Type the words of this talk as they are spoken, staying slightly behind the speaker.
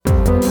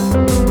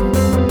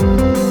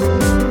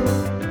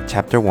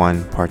Chapter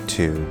 1, Part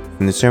 2,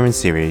 from the sermon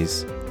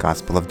series,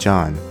 Gospel of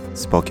John,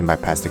 spoken by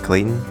Pastor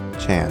Clayton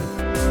Chan.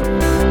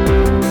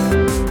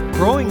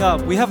 Growing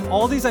up, we have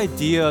all these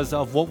ideas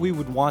of what we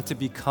would want to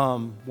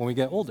become when we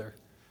get older.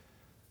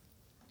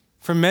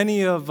 For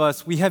many of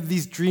us, we have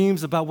these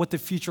dreams about what the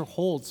future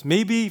holds.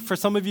 Maybe for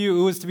some of you,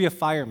 it was to be a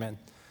fireman.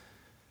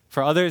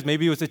 For others,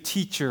 maybe it was a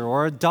teacher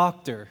or a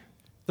doctor.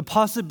 The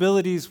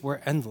possibilities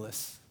were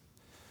endless.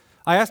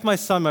 I asked my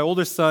son, my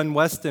older son,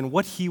 Weston,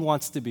 what he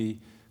wants to be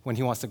when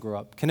he wants to grow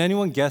up. Can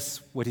anyone guess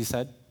what he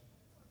said?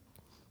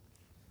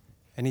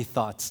 Any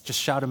thoughts? Just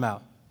shout them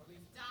out.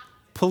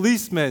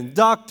 Policeman,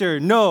 doctor,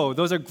 no.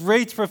 Those are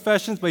great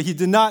professions, but he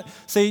did not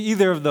say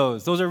either of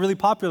those. Those are really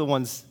popular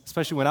ones,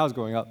 especially when I was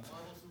growing up.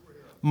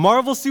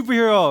 Marvel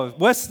superhero.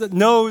 Wes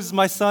knows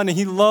my son, and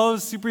he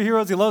loves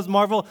superheroes. He loves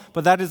Marvel,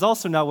 but that is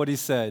also not what he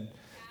said.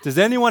 Does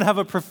anyone have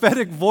a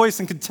prophetic voice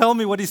and can tell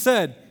me what he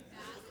said?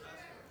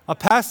 A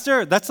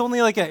pastor? That's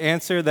only like an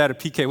answer that a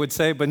PK would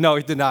say, but no,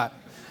 he did not.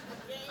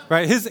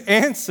 Right? His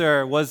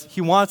answer was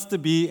he wants to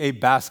be a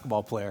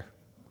basketball player.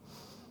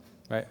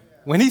 Right?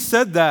 When he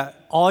said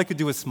that, all I could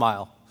do was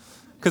smile.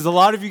 Because a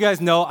lot of you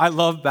guys know I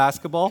love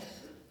basketball.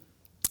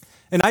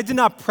 And I did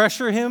not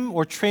pressure him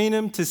or train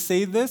him to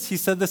say this. He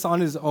said this on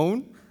his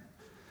own.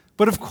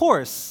 But of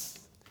course,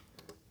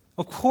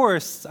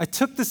 I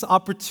took this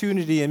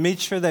opportunity and made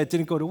sure that it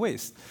didn't go to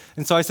waste.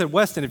 And so I said,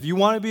 Weston, if you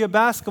want to be a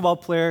basketball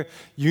player,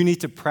 you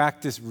need to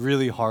practice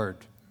really hard.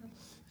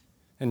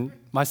 And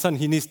my son,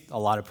 he needs a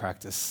lot of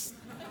practice.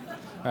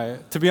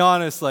 Right? To be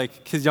honest,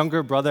 like his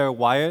younger brother,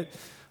 Wyatt,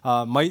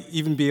 might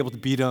even be able to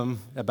beat him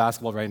at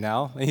basketball right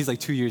now. And he's like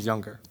 2 years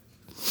younger.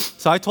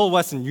 So I told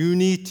Weston, you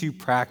need to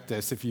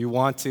practice if you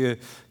want to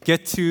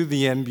get to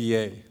the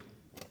NBA.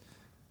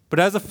 But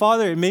as a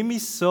father, it made me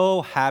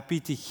so happy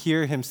to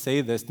hear him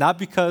say this, not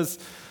because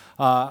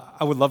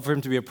I would love for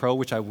him to be a pro,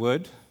 which I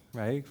would,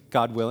 right,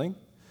 God willing,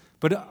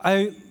 but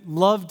I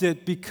loved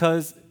it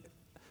because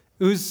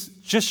it was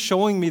just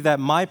showing me that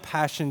my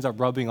passions are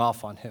rubbing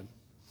off on him.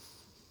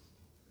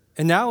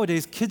 And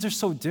nowadays, kids are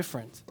so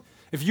different.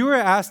 If you were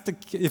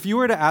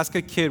to ask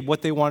a kid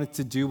what they wanted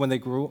to do when they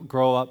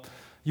grow up,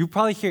 you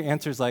probably hear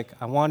answers like,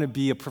 I want to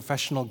be a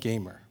professional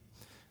gamer,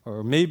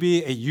 or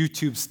maybe a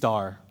YouTube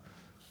star,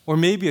 or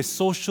maybe a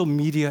social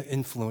media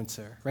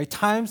influencer, right?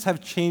 Times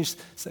have changed,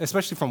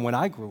 especially from when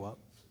I grew up.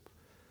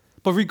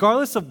 But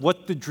regardless of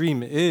what the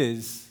dream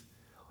is,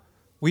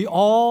 we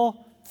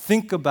all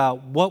think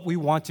about what we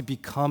want to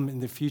become in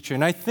the future.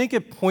 And I think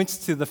it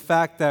points to the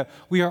fact that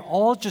we are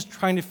all just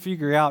trying to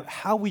figure out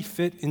how we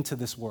fit into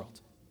this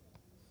world.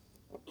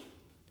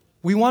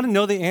 We want to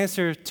know the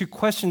answer to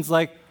questions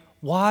like,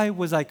 why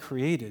was I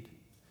created?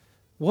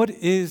 What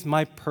is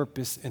my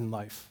purpose in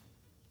life?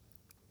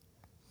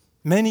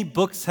 Many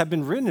books have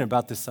been written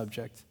about this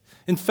subject.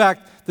 In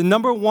fact, the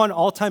 #1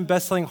 all-time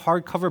best-selling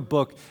hardcover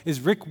book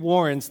is Rick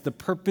Warren's The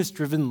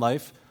Purpose-Driven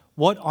Life,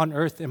 What on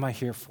Earth Am I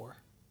Here For?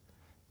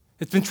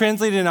 It's been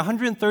translated in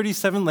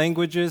 137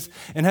 languages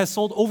and has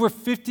sold over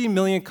 50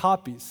 million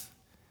copies.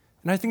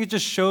 And I think it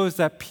just shows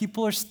that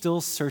people are still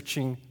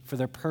searching for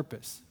their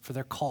purpose, for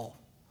their call.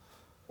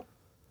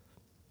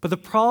 But the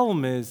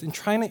problem is, in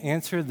trying to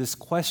answer this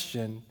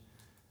question,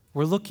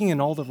 we're looking in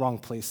all the wrong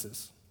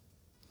places.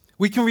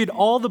 We can read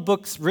all the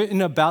books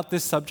written about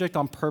this subject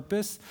on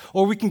purpose,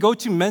 or we can go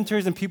to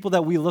mentors and people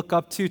that we look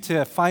up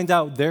to find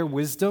out their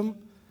wisdom.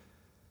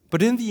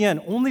 But in the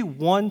end, only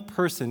one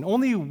person,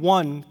 only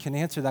one can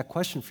answer that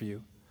question for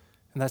you,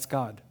 and that's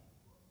God.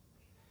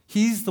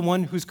 He's the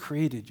one who's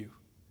created you.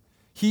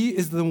 He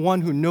is the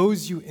one who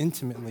knows you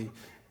intimately,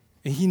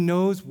 and he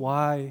knows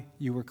why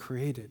you were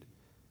created.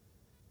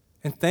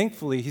 And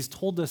thankfully, he's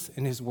told us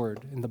in his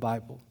word, in the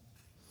Bible.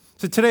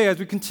 So today, as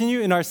we continue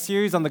in our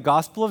series on the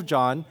Gospel of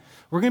John,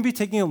 we're going to be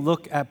taking a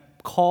look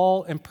at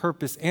call and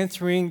purpose,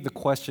 answering the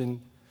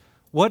question,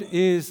 what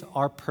is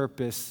our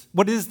purpose?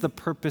 What is the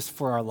purpose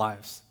for our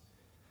lives?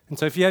 And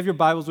so if you have your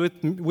Bibles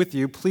with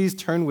you, please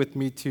turn with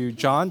me to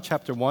John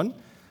chapter 1,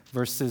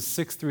 verses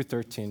 6 through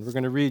 13. We're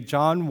going to read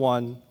John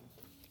 1,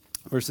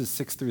 verses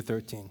 6 through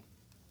 13.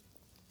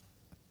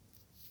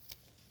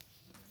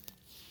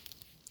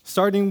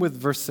 Starting with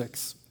verse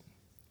 6.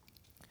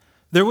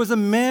 There was a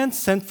man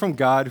sent from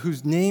God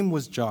whose name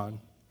was John.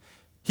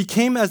 He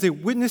came as a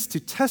witness to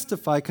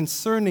testify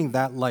concerning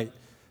that light,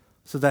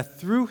 so that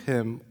through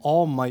him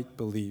all might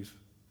believe.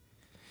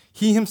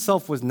 He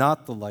himself was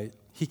not the light.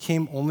 He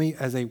came only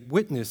as a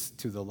witness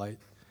to the light.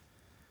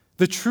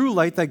 The true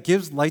light that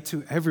gives light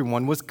to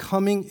everyone was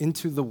coming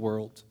into the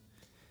world.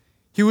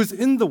 He was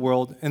in the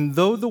world, and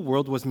though the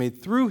world was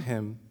made through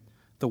him,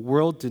 the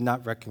world did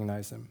not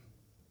recognize him.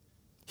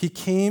 He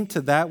came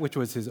to that which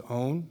was his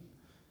own,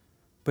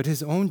 but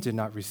his own did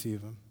not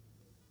receive him.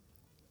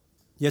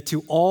 Yet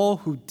to all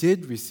who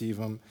did receive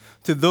him,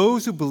 to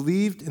those who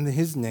believed in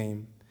his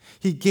name,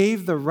 he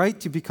gave the right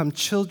to become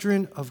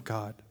children of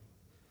God.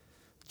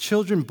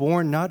 Children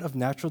born not of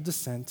natural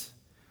descent,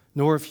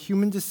 nor of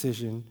human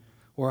decision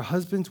or a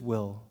husband's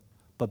will,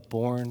 but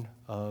born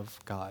of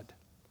God.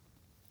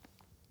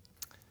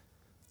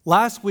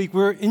 Last week,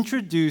 we were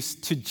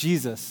introduced to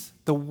Jesus,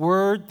 the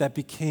Word that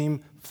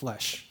became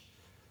flesh.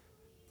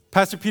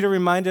 Pastor Peter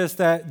reminded us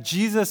that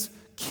Jesus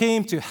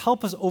came to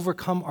help us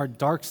overcome our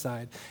dark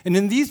side. And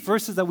in these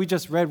verses that we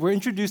just read, we're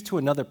introduced to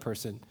another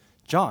person,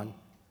 John.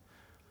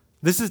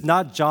 This is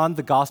not John,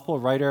 the gospel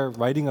writer,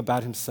 writing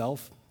about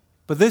himself,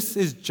 but this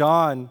is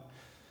John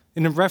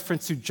in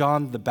reference to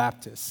John the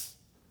Baptist.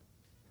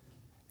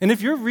 And if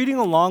you're reading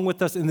along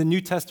with us in the New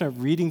Testament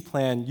reading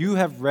plan, you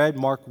have read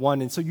Mark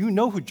 1, and so you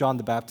know who John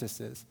the Baptist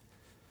is.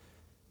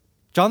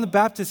 John the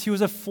Baptist, he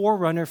was a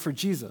forerunner for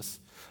Jesus.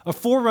 A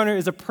forerunner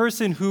is a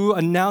person who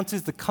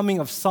announces the coming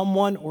of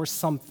someone or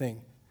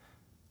something.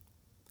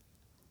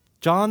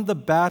 John the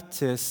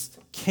Baptist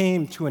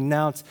came to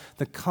announce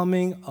the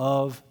coming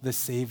of the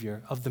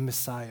Savior, of the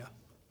Messiah.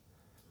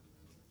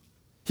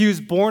 He was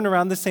born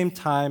around the same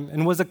time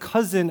and was a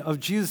cousin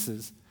of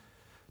Jesus's.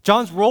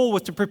 John's role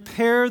was to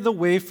prepare the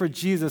way for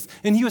Jesus,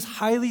 and he was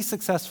highly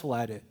successful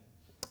at it.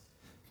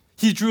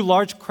 He drew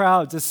large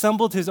crowds,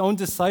 assembled his own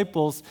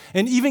disciples,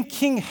 and even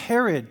King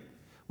Herod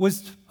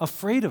was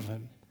afraid of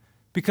him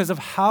because of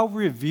how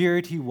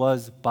revered he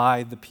was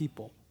by the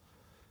people.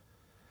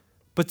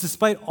 But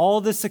despite all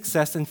the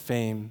success and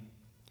fame,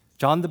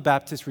 John the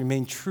Baptist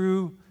remained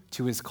true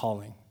to his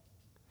calling.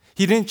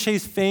 He didn't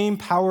chase fame,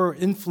 power, or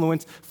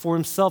influence for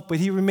himself, but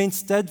he remained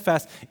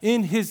steadfast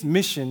in his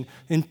mission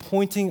in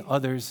pointing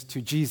others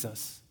to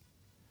Jesus.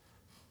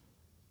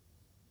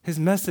 His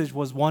message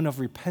was one of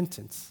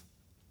repentance.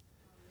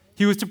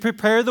 He was to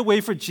prepare the way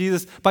for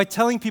Jesus by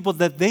telling people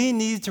that they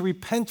needed to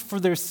repent for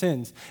their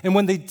sins. And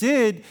when they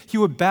did, he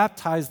would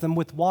baptize them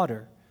with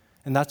water.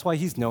 And that's why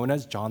he's known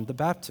as John the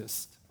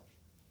Baptist.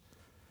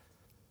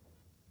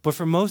 But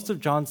for most of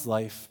John's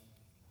life,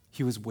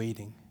 he was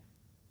waiting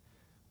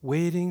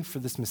for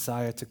this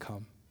Messiah to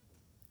come.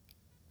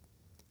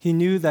 He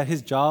knew that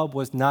his job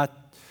was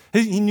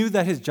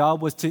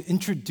to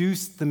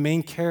introduce the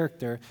main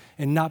character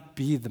and not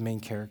be the main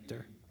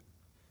character.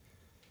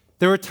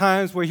 There were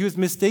times where he was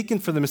mistaken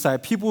for the Messiah.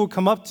 People would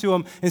come up to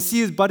him and see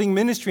his budding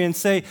ministry and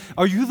say,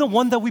 "Are you the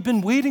one that we've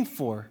been waiting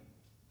for?"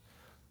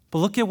 But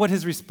look at what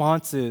his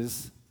response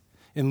is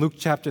in Luke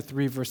chapter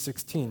 3, verse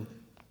 16.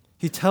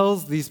 He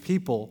tells these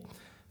people,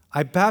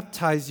 "I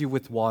baptize you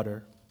with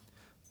water,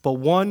 but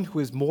one who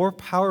is more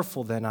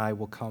powerful than I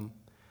will come,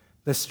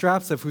 the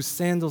straps of whose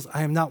sandals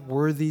I am not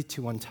worthy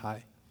to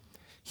untie.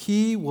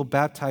 He will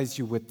baptize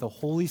you with the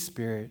Holy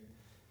Spirit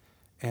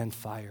and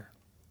fire."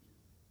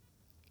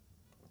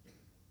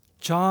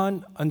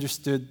 John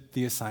understood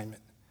the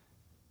assignment.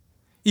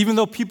 Even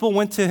though people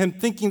went to him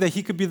thinking that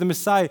he could be the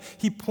Messiah,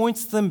 he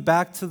points them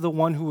back to the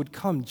one who would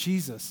come,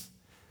 Jesus.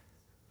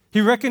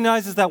 He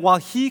recognizes that while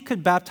he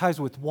could baptize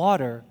with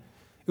water,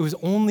 it was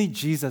only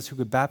Jesus who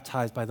could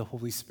baptize by the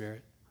Holy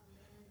Spirit.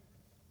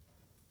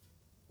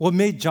 What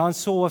made John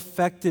so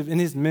effective in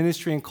his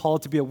ministry and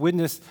called to be a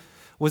witness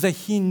was that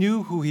he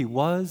knew who he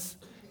was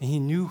and he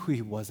knew who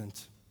he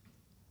wasn't.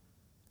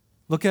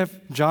 Look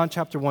at John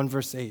chapter 1,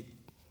 verse 8.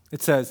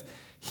 It says,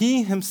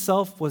 "He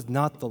himself was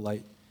not the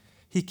light.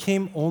 He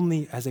came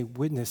only as a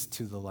witness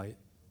to the light."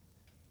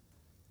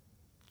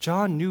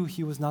 John knew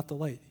he was not the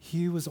light.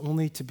 He was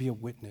only to be a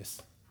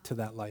witness to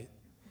that light.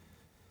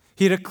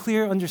 He had a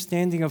clear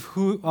understanding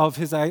of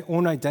his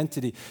own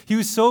identity. He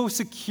was so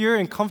secure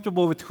and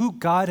comfortable with who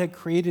God had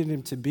created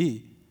him to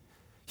be.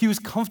 He was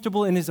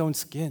comfortable in his own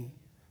skin.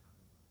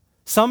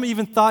 Some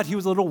even thought he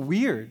was a little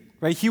weird,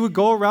 right? He would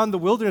go around the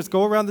wilderness,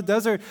 go around the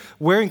desert,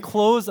 wearing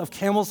clothes of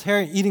camel's hair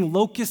and eating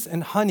locusts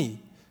and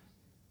honey.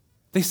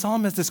 They saw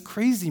him as this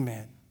crazy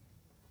man.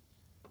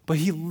 But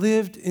he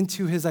lived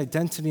into his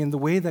identity in the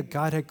way that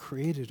God had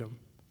created him.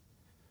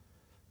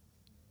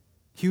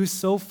 He was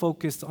so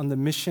focused on the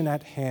mission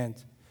at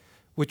hand,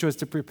 which was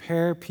to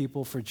prepare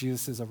people for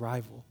Jesus'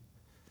 arrival.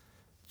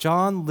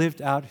 John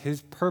lived out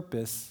his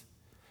purpose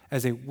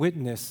as a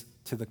witness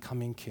to the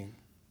coming king.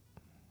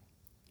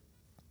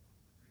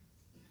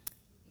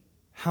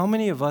 How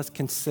many of us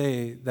can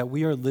say that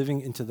we are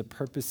living into the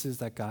purposes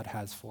that God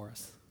has for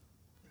us?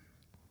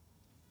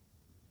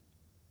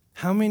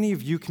 How many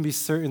of you can be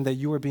certain that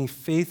you are being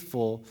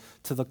faithful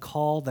to the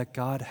call that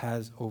God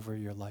has over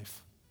your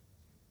life?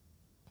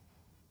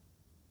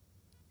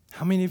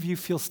 How many of you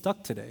feel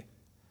stuck today?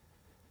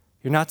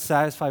 You're not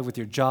satisfied with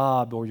your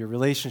job or your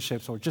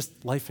relationships or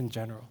just life in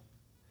general.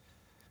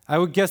 I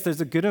would guess there's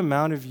a good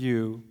amount of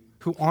you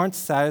who aren't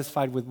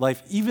satisfied with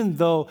life, even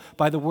though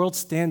by the world's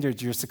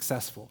standards you're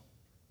successful.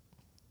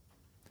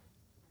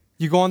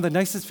 You go on the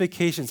nicest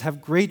vacations,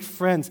 have great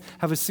friends,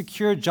 have a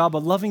secure job, a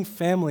loving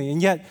family,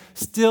 and yet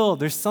still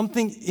there's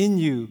something in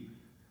you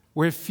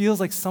where it feels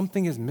like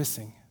something is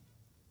missing.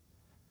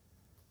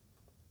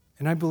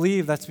 And I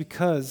believe that's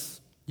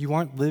because you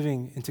aren't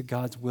living into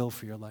God's will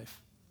for your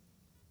life.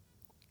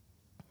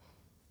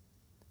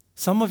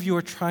 Some of you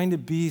are trying to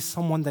be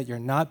someone that you're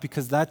not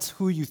because that's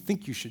who you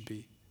think you should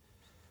be.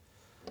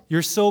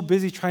 You're so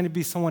busy trying to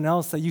be someone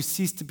else that you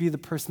cease to be the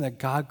person that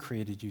God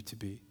created you to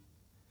be.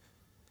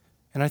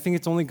 And I think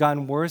it's only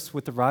gotten worse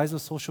with the rise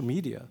of social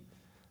media.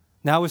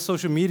 Now with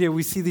social media,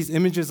 we see these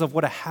images of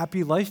what a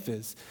happy life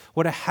is,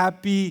 what a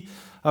happy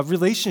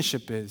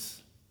relationship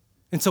is.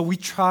 And so we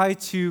try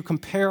to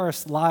compare our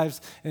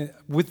lives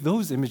with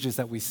those images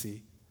that we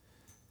see.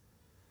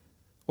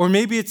 Or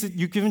maybe it's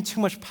you've given too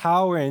much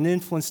power and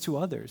influence to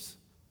others.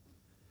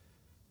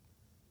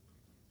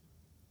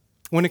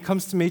 When it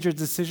comes to major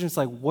decisions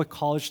like what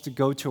college to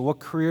go to, or what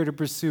career to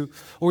pursue,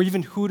 or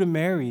even who to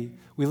marry,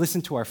 we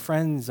listen to our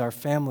friends, our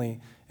family,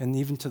 and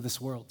even to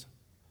this world.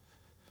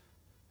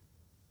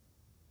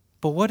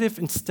 But what if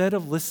instead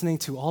of listening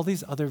to all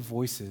these other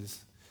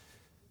voices,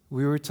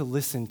 we were to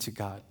listen to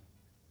God?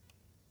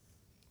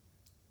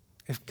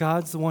 If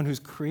God's the one who's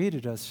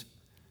created us,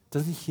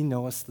 doesn't He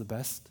know us the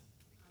best?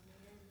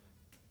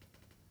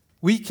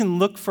 We can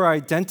look for our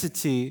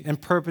identity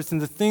and purpose in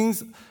the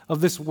things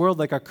of this world,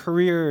 like our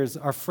careers,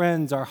 our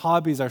friends, our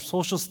hobbies, our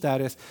social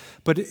status.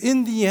 But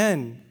in the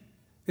end,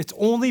 it's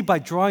only by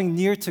drawing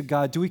near to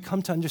God do we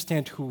come to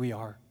understand who we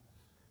are.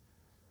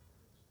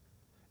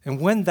 And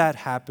when that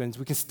happens,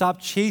 we can stop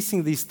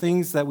chasing these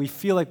things that we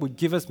feel like would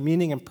give us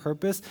meaning and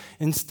purpose.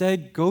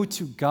 Instead, go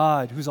to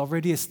God who's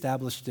already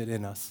established it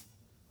in us.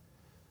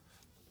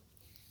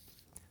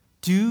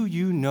 Do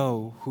you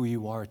know who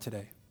you are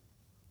today?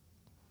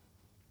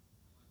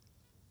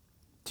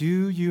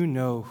 Do you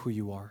know who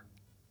you are?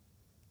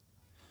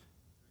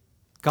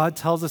 God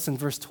tells us in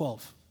verse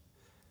 12.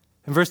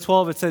 In verse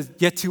 12 it says,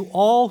 "Yet to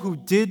all who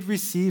did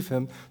receive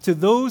him, to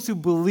those who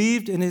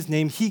believed in his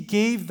name, he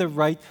gave the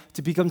right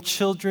to become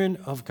children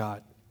of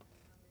God."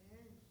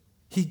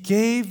 He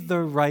gave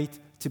the right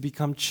to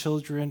become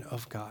children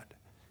of God.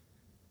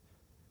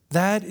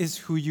 That is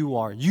who you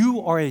are.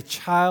 You are a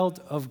child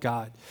of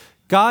God.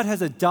 God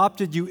has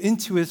adopted you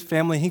into his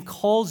family. He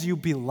calls you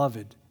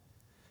beloved.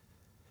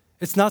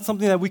 It's not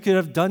something that we could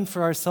have done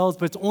for ourselves,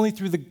 but it's only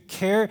through the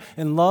care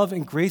and love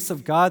and grace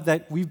of God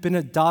that we've been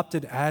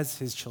adopted as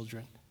his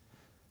children.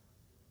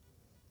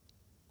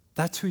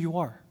 That's who you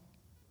are.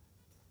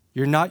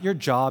 You're not your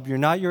job, you're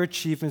not your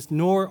achievements,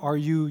 nor are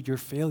you your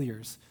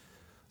failures.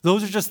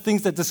 Those are just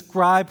things that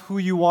describe who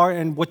you are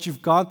and what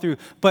you've gone through,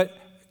 but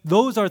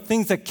those are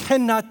things that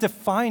cannot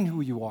define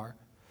who you are.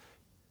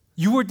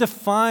 You are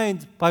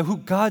defined by who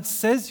God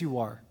says you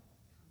are.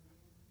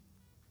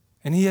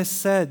 And he has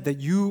said that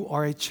you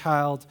are a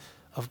child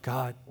of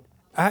God.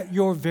 At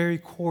your very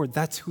core,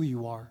 that's who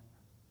you are.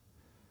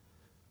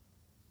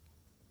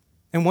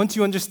 And once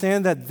you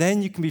understand that,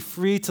 then you can be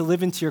free to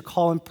live into your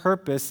call and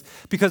purpose,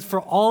 because for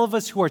all of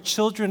us who are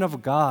children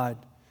of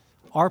God,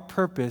 our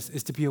purpose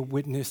is to be a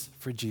witness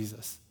for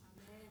Jesus.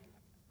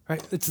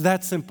 Right? It's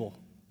that simple.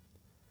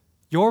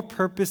 Your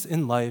purpose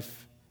in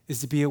life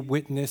is to be a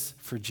witness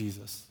for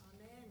Jesus.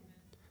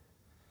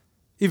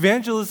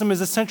 Evangelism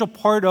is a central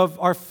part of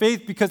our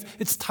faith because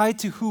it's tied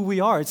to who we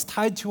are. It's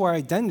tied to our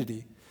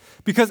identity.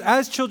 Because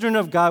as children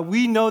of God,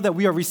 we know that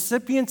we are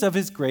recipients of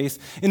his grace,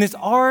 and it's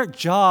our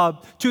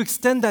job to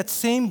extend that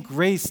same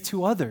grace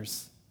to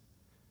others.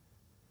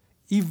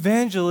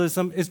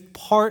 Evangelism is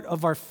part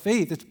of our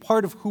faith. It's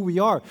part of who we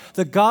are.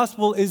 The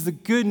gospel is the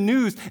good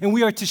news, and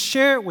we are to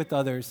share it with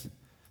others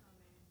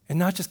and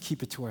not just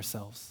keep it to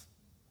ourselves.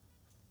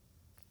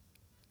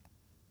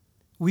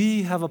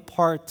 We have a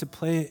part to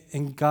play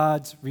in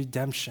God's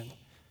redemption.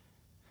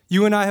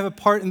 You and I have a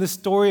part in the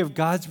story of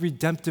God's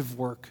redemptive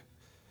work.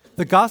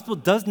 The gospel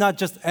does not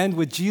just end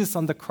with Jesus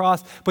on the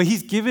cross, but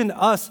he's given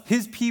us,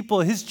 his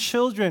people, his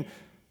children,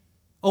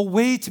 a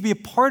way to be a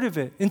part of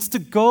it. It's to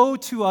go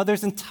to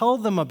others and tell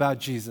them about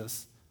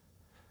Jesus.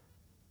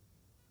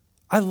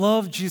 I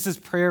love Jesus'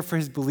 prayer for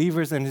his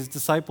believers and his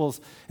disciples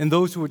and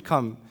those who would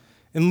come.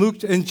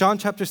 In John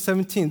chapter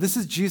 17, this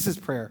is Jesus'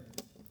 prayer.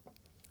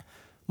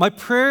 "My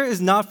prayer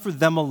is not for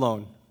them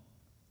alone."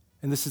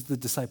 And this is the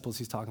disciples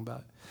he's talking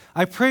about.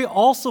 "I pray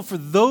also for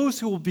those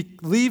who will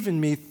believe in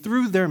me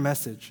through their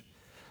message,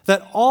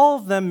 that all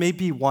of them may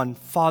be one,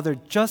 Father,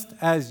 just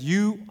as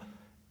you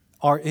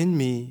are in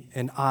me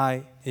and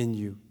I in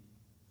you.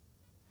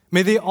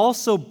 May they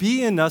also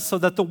be in us so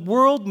that the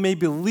world may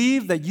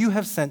believe that you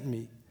have sent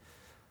me.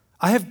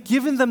 I have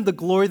given them the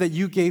glory that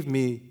you gave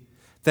me,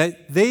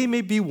 that they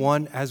may be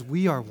one as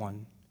we are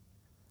one,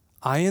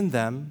 I in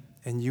them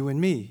and you in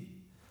me,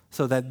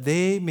 so that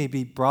they may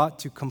be brought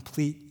to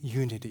complete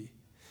unity.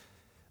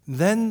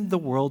 Then the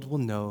world will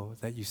know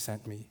that you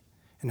sent me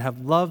and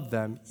have loved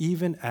them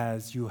even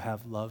as you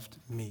have loved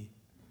me."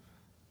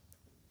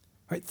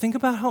 Right? Think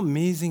about how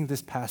amazing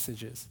this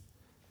passage is.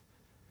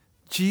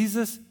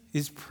 Jesus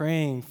is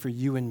praying for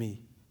you and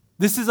me.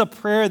 This is a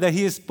prayer that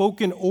he has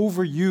spoken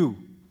over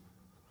you.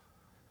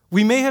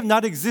 We may have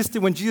not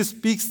existed when Jesus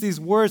speaks these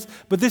words,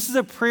 but this is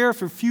a prayer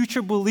for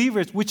future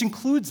believers, which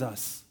includes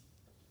us.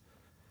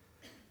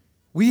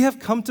 We have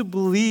come to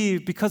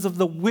believe because of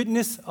the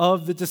witness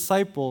of the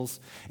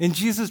disciples. And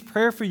Jesus'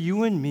 prayer for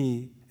you and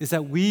me is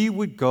that we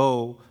would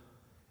go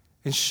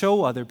and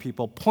show other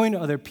people, point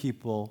other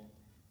people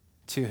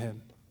to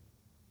him.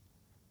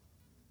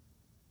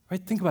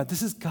 Right? Think about it.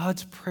 This is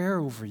God's prayer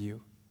over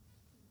you.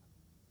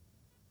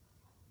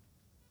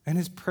 And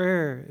his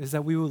prayer is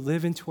that we will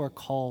live into our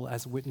call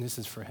as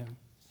witnesses for him.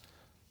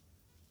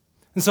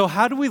 And so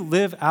how do we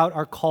live out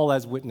our call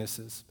as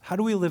witnesses? How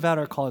do we live out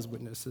our call as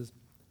witnesses?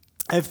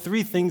 I have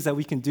 3 things that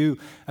we can do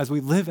as we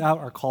live out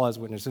our call as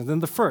witnesses.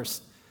 And the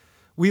first,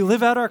 we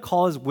live out our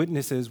call as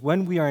witnesses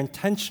when we are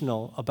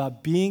intentional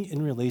about being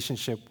in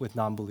relationship with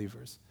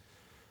non-believers.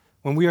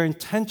 When we are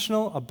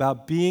intentional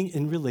about being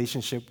in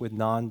relationship with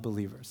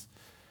non-believers.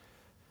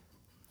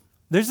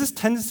 There's this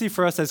tendency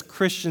for us as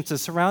Christians to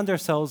surround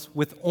ourselves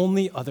with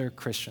only other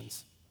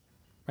Christians.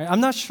 Right?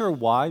 I'm not sure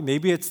why.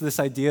 Maybe it's this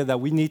idea that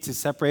we need to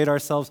separate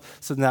ourselves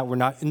so that we're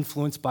not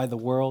influenced by the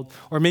world.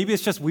 Or maybe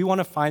it's just we want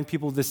to find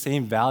people with the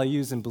same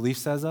values and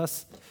beliefs as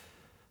us.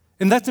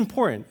 And that's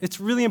important. It's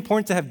really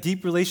important to have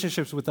deep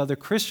relationships with other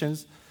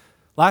Christians.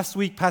 Last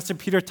week, Pastor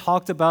Peter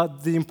talked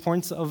about the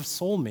importance of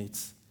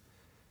soulmates.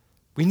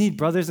 We need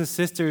brothers and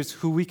sisters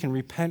who we can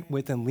repent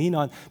with and lean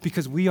on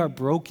because we are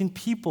broken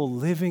people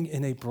living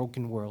in a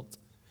broken world.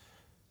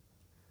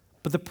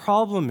 But the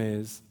problem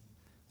is,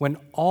 when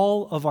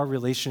all of our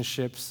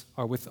relationships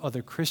are with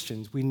other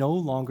Christians, we no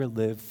longer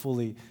live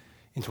fully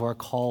into our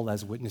call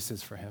as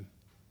witnesses for Him.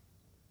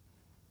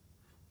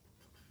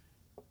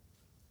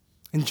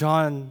 In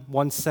John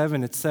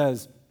 1:7, it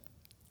says,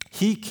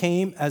 He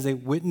came as a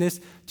witness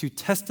to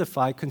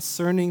testify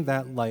concerning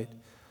that light,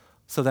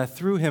 so that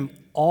through Him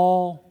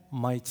all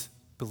might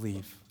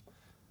believe.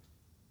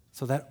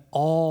 So that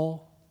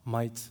all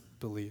might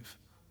believe.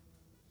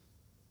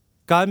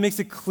 God makes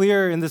it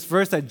clear in this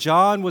verse that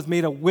John was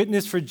made a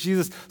witness for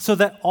Jesus so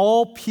that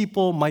all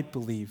people might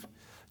believe.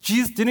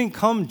 Jesus didn't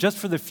come just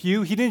for the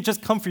few. He didn't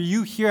just come for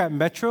you here at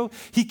Metro.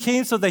 He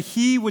came so that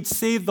He would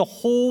save the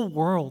whole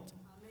world.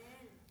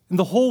 Amen. And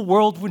the whole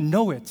world would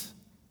know it.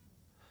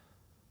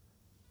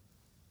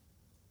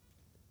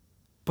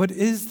 But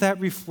is that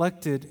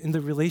reflected in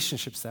the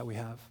relationships that we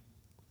have?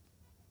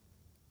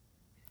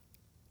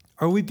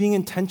 Are we being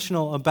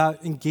intentional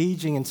about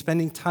engaging and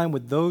spending time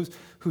with those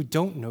who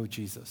don't know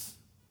Jesus?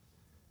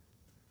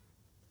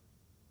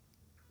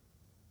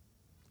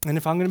 And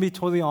if I'm going to be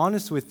totally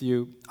honest with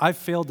you, I've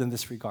failed in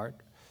this regard.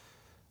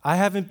 I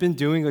haven't been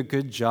doing a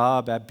good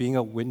job at being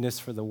a witness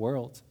for the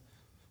world.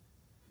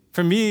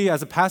 For me,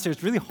 as a pastor,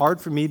 it's really hard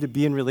for me to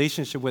be in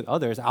relationship with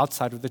others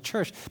outside of the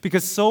church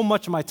because so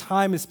much of my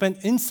time is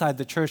spent inside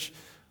the church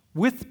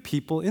with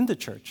people in the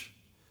church.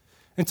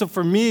 And so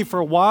for me, for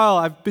a while,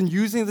 I've been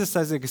using this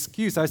as an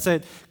excuse. I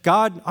said,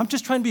 God, I'm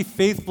just trying to be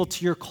faithful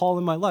to your call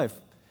in my life.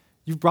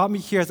 You've brought me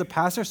here as a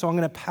pastor, so I'm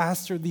going to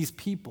pastor these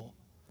people.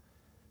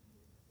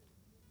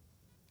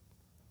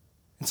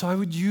 And so I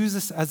would use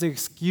this as an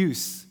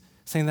excuse,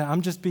 saying that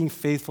I'm just being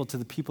faithful to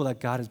the people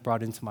that God has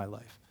brought into my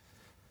life.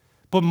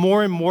 But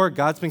more and more,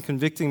 God's been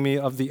convicting me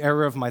of the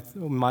error of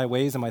my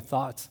ways and my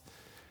thoughts.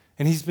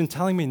 And He's been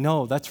telling me,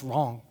 no, that's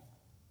wrong.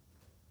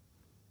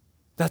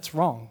 That's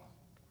wrong.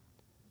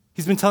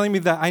 He's been telling me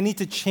that I need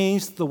to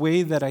change the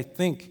way that I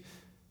think.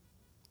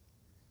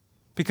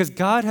 Because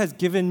God has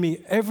given me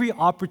every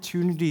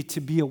opportunity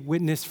to be a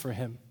witness for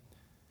Him.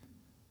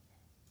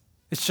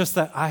 It's just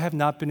that I have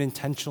not been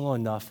intentional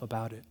enough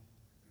about it.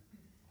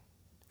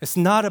 It's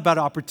not about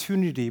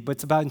opportunity, but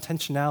it's about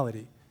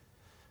intentionality.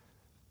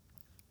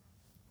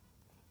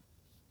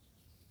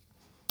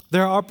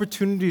 There are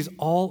opportunities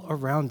all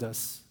around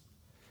us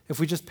if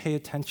we just pay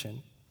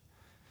attention.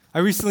 I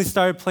recently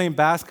started playing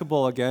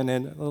basketball again,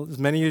 and as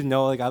many of you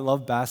know, I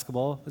love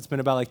basketball. It's been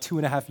about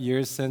 2.5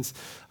 years since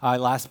I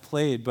last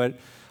played, but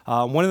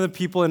one of the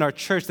people in our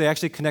church, they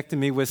actually connected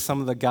me with some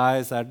of the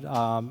guys that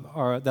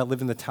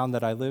live in the town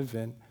that I live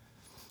in.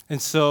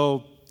 And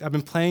so I've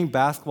been playing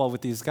basketball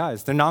with these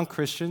guys. They're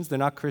non-Christians, they're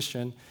not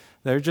Christian.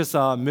 They're just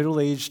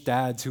middle-aged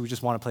dads who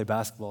just want to play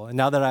basketball. And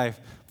now that I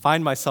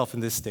find myself in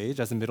this stage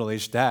as a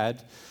middle-aged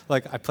dad, I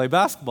play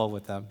basketball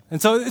with them.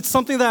 And so it's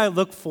something that I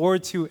look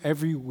forward to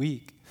every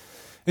week.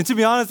 And to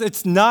be honest,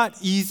 it's not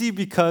easy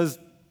because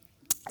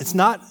it's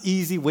not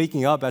easy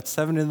waking up at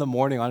 7 in the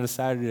morning on a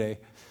Saturday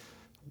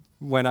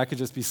when I could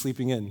just be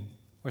sleeping in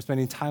or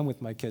spending time with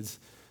my kids.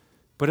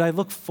 But I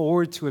look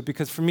forward to it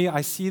because for me,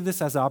 I see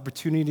this as an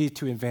opportunity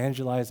to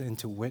evangelize and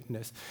to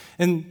witness.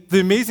 And the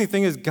amazing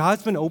thing is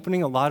God's been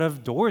opening a lot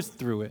of doors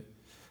through it.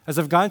 As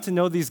I've gotten to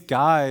know these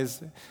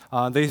guys,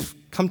 they've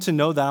come to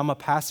know that I'm a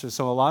pastor,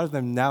 so a lot of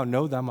them now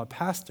know that I'm a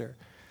pastor.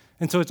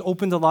 And so it's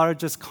opened a lot of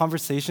just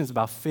conversations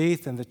about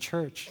faith and the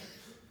church.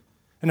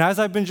 And as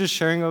I've been just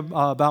sharing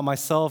about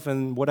myself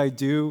and what I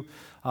do,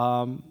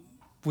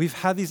 we've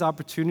had these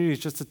opportunities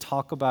just to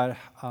talk about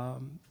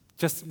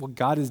just what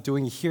God is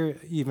doing here,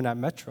 even at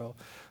Metro.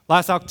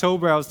 Last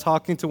October, I was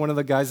talking to one of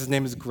the guys, his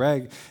name is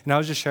Greg, and I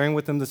was just sharing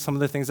with him some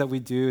of the things that we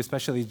do,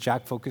 especially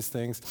Jack-focused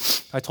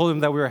things. I told him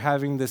that we were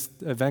having this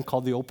event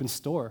called the Open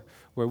Store,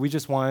 where we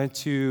just wanted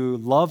to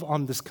love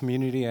on this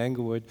community,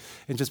 Englewood,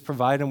 and just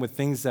provide them with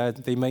things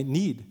that they might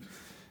need.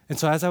 And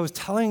so as I was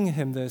telling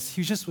him this,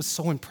 he just was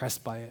so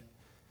impressed by it.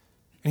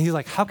 And he's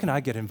like, how can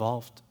I get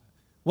involved?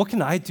 What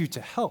can I do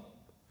to help?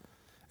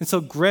 And so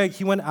Greg,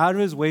 he went out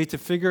of his way to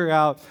figure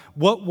out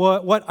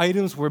what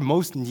items were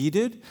most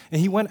needed,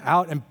 and he went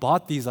out and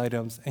bought these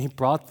items, and he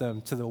brought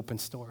them to the Open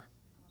Store.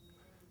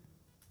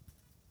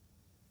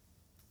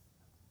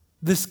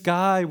 This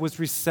guy was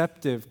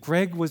receptive.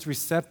 Greg was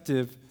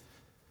receptive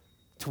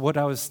to what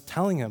I was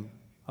telling him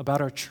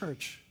about our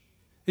church.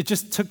 It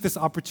just took this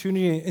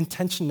opportunity and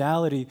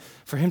intentionality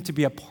for him to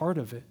be a part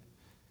of it.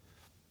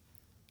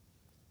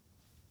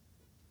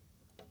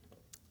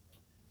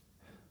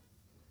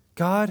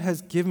 God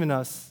has given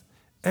us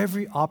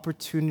every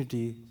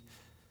opportunity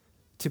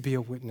to be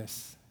a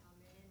witness.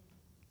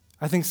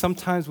 I think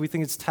sometimes we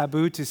think it's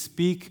taboo to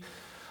speak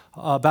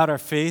about our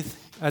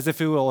faith as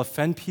if it will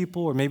offend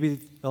people, or maybe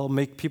it'll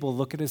make people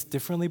look at us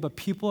differently, but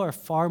people are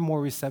far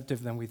more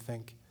receptive than we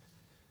think.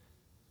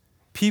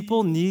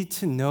 People need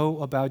to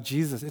know about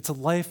Jesus. It's a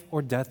life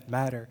or death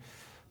matter.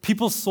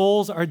 People's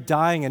souls are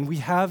dying, and we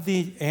have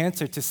the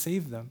answer to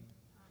save them.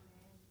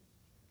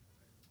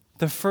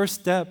 The first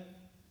step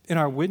in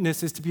our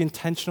witness is to be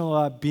intentional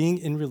about being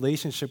in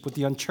relationship with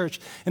the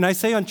unchurched. And I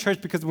say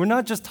unchurched because we're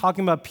not just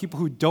talking about people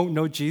who don't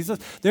know Jesus.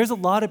 There's a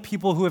lot of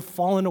people who have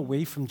fallen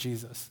away from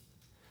Jesus.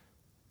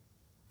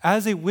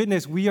 As a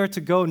witness, we are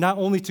to go not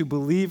only to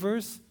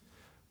believers,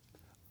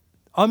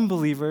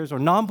 unbelievers, or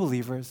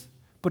non-believers,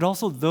 but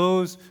also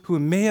those who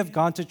may have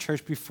gone to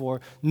church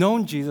before,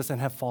 known Jesus, and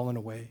have fallen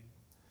away.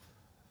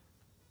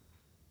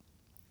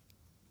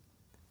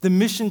 The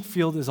mission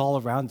field is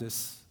all around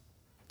us.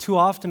 Too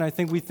often, I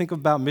think we think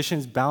about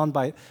missions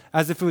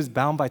as if it was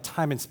bound by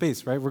time and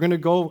space, right? We're going to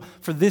go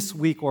for this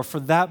week or for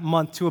that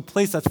month to a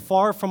place that's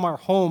far from our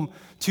home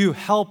to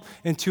help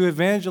and to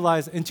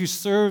evangelize and to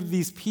serve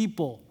these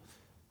people.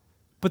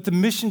 But the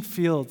mission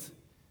field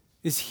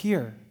is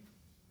here.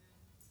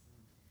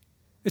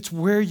 It's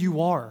where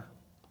you are.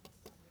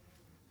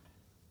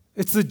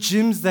 It's the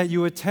gyms that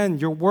you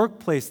attend, your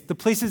workplace, the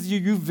places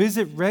you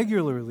visit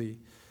regularly.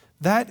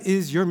 That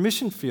is your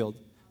mission field.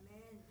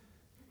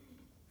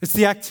 It's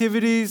the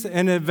activities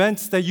and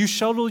events that you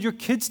shuttle your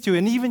kids to,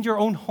 and even your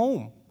own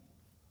home.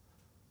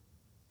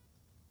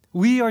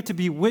 We are to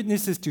be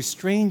witnesses to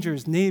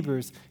strangers,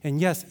 neighbors, and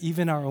yes,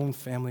 even our own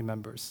family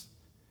members.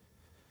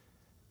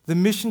 The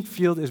mission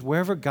field is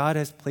wherever God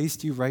has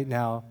placed you right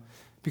now,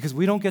 because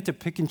we don't get to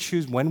pick and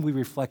choose when we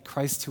reflect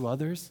Christ to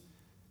others.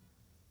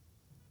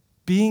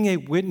 Being a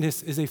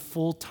witness is a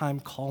full-time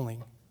calling.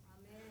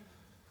 Amen.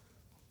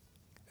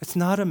 It's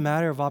not a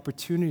matter of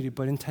opportunity,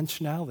 but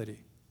intentionality.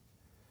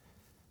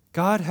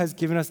 God has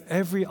given us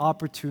every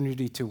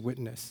opportunity to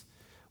witness.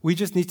 We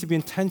just need to be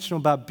intentional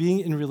about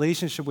being in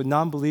relationship with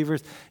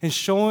non-believers and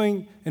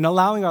showing and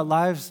allowing our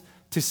lives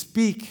to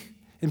speak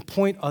and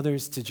point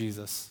others to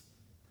Jesus.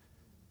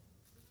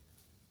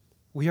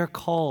 We are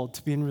called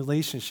to be in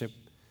relationship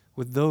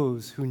with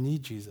those who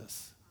need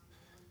Jesus.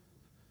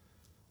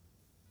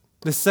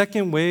 The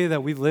second way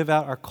that we live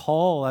out our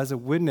call as a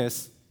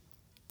witness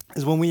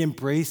is when we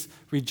embrace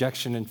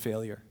rejection and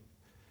failure.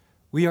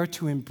 We are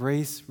to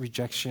embrace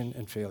rejection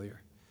and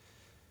failure.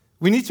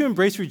 We need to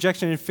embrace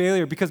rejection and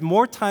failure because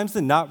more times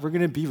than not, we're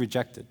going to be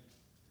rejected.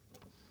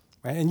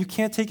 Right? And you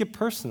can't take it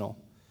personal.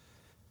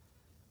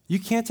 You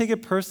can't take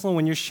it personal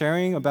when you're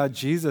sharing about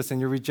Jesus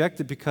and you're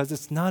rejected because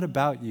it's not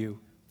about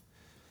you.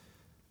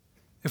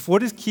 If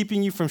what is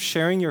keeping you from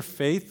sharing your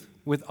faith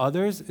with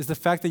others is the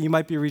fact that you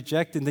might be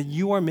rejected, then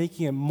you are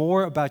making it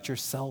more about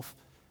yourself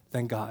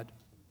than God.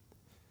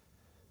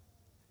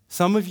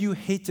 Some of you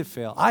hate to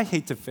fail. I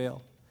hate to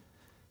fail.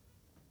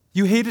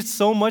 You hate it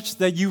so much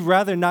that you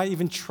rather not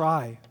even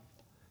try.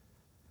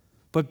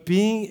 But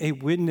being a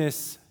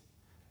witness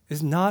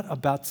is not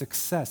about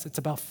success. It's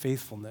about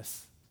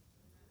faithfulness.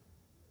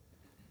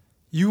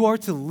 You are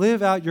to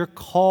live out your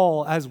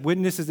call as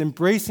witnesses,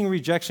 embracing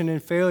rejection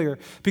and failure,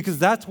 because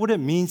that's what it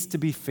means to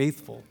be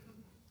faithful.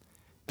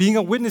 Being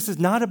a witness is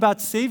not about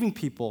saving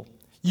people.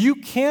 You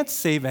can't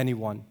save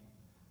anyone.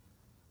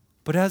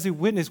 But as a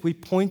witness, we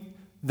point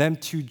them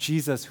to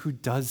Jesus who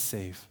does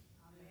save.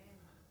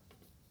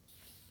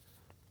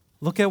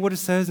 Look at what it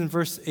says in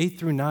verse 8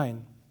 through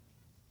 9.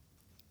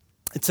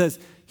 It says,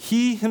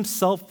 "He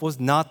himself was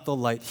not the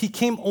light. He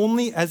came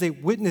only as a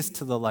witness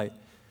to the light.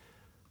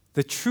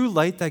 The true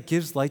light that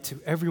gives light to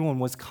everyone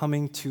was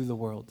coming to the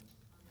world."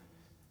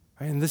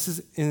 Right? And this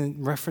is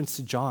in reference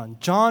to John.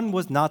 John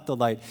was not the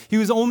light. He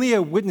was only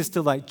a witness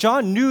to light.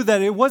 John knew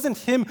that it wasn't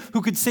him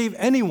who could save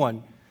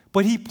anyone,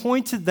 but he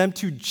pointed them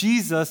to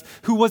Jesus,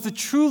 who was the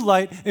true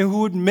light and who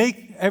would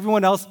make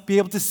everyone else be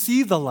able to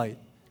see the light.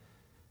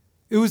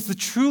 It was the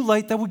true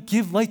light that would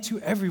give light to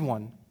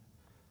everyone.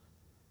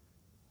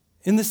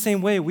 In the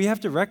same way, we have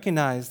to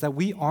recognize that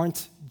we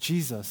aren't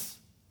Jesus.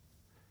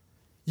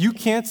 You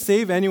can't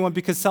save anyone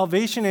because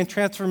salvation and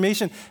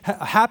transformation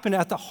happen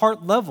at the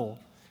heart level.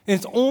 And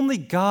it's only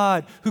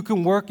God who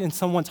can work in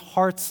someone's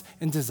hearts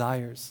and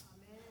desires.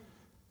 Amen.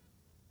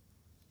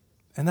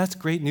 And that's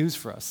great news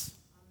for us.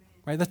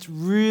 Right? That's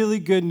really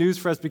good news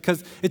for us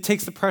because it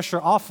takes the pressure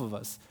off of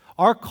us.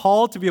 Our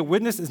call to be a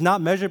witness is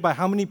not measured by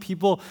how many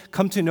people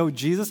come to know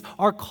Jesus.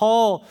 Our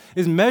call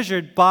is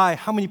measured by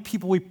how many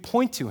people we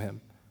point to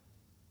him.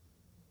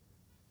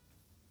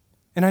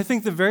 And I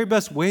think the very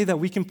best way that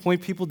we can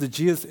point people to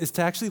Jesus is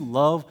to actually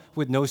love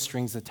with no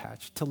strings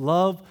attached. To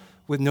love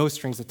with no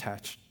strings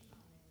attached.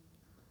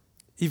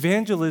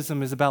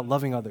 Evangelism is about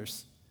loving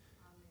others.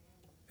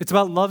 It's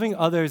about loving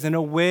others in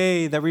a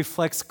way that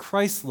reflects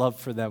Christ's love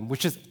for them,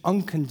 which is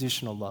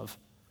unconditional love.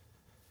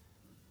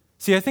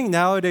 See, I think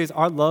nowadays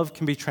our love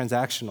can be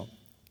transactional.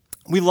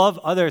 We love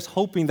others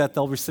hoping that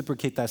they'll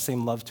reciprocate that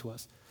same love to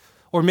us.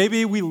 Or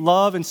maybe we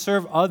love and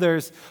serve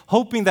others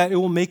hoping that it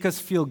will make us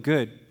feel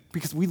good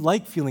because we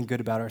like feeling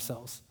good about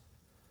ourselves.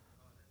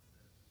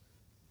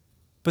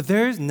 But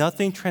there is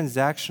nothing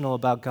transactional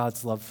about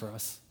God's love for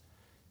us.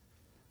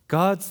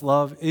 God's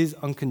love is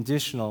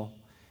unconditional,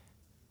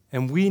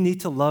 and we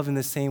need to love in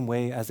the same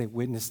way as a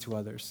witness to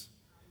others.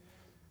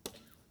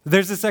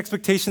 There's this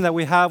expectation that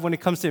we have when it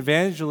comes to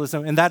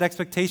evangelism, and that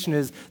expectation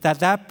is that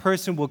that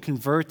person will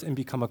convert and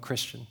become a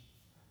Christian.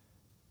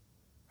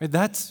 Right?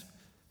 That's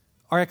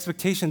our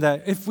expectation,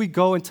 that if we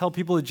go and tell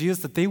people of Jesus,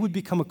 that they would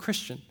become a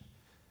Christian.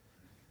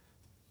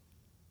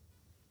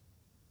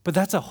 But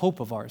that's a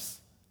hope of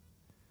ours.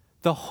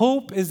 The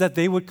hope is that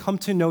they would come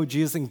to know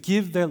Jesus and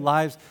give their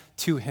lives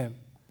to him.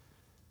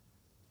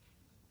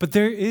 But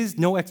there is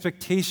no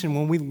expectation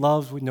when we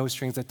love with no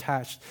strings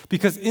attached.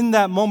 Because in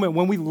that moment,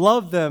 when we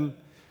love them,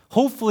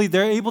 hopefully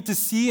they're able to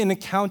see and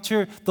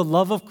encounter the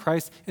love of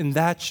Christ, and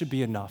that should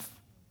be enough.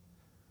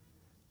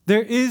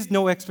 There is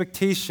no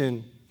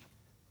expectation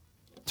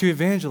to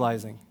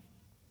evangelizing.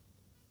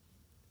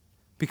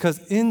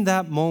 Because in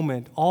that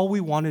moment, all we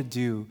want to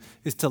do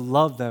is to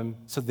love them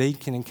so they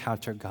can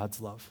encounter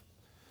God's love.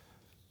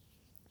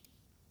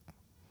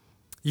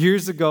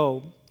 Years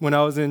ago, when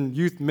I was in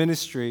youth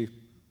ministry,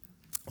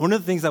 one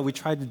of the things that we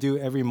tried to do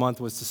every month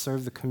was to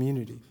serve the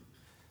community.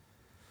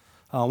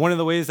 One of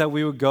the ways that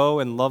we would go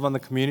and love on the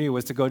community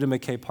was to go to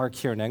McKay Park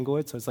here in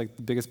Englewood. So it's like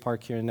the biggest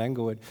park here in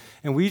Englewood.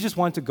 And we just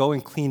wanted to go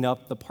and clean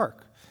up the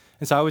park.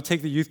 And so I would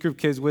take the youth group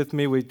kids with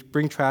me. We'd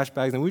bring trash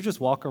bags, and we'd just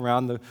walk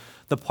around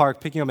the park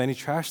picking up any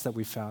trash that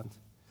we found.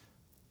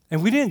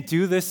 And we didn't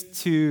do this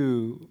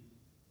to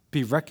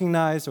be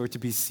recognized or to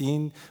be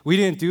seen. We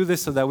didn't do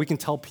this so that we can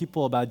tell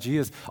people about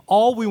Jesus.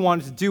 All we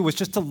wanted to do was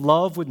just to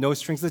love with no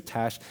strings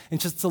attached and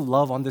just to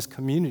love on this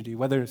community,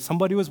 whether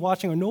somebody was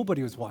watching or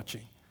nobody was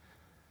watching.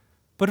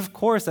 But of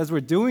course, as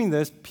we're doing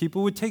this,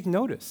 people would take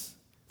notice.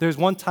 There's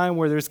one time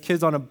where there's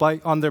kids on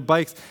their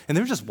bikes, and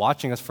they were just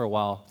watching us for a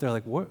while. They're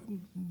like, what?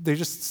 They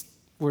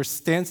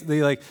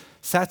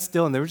sat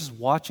still, and they were just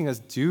watching us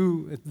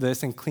do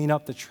this and clean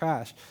up the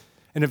trash.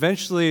 And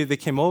eventually, they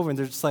came over, and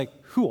they're just like,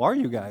 who are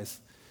you guys?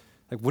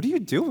 Like, what are you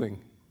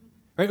doing?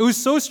 Right? It was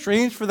so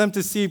strange for them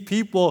to see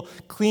people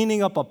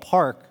cleaning up a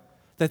park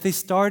that they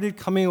started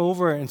coming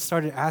over and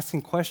started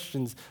asking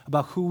questions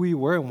about who we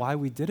were and why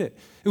we did it.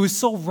 It was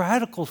so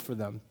radical for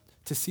them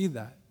to see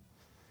that.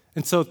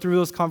 And so through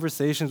those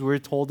conversations, we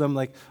told them,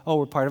 like, oh,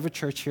 we're part of a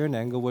church here in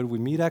Englewood. We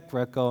meet at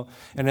Greco.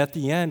 And at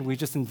the end, we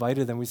just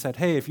invited them. We said,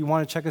 hey, if you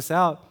want to check us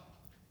out,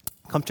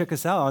 come check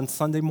us out on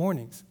Sunday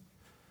mornings.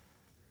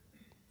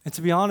 And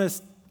to be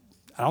honest,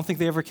 I don't think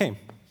they ever came.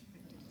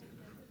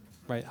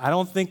 Right? I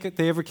don't think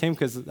they ever came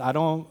because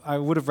I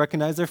would have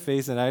recognized their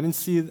face, and I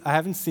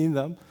haven't seen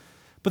them.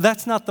 But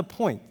that's not the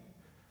point.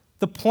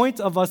 The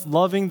point of us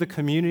loving the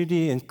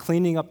community and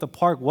cleaning up the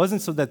park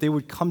wasn't so that they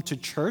would come to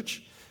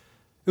church.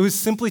 It was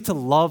simply to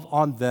love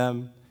on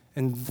them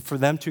and for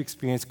them to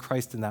experience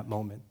Christ in that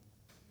moment.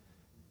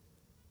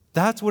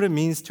 That's what it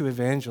means to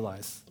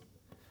evangelize.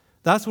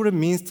 That's what it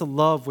means to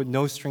love with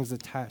no strings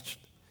attached.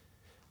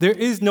 There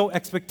is no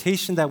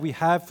expectation that we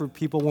have for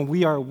people when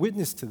we are a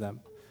witness to them.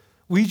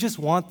 We just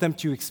want them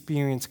to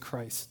experience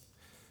Christ.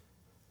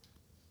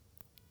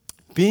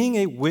 Being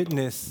a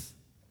witness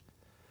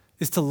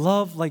is to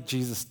love like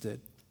Jesus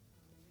did.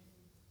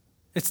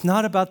 It's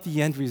not about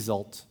the end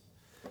result.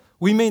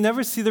 We may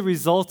never see the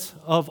result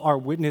of our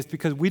witness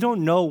because we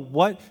don't know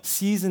what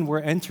season we're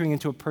entering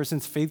into a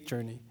person's faith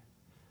journey.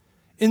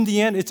 In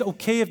the end, it's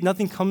okay if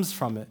nothing comes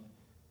from it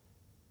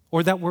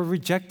or that we're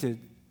rejected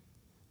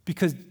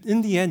because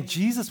in the end,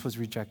 Jesus was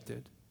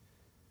rejected.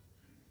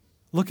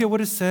 Look at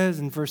what it says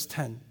in verse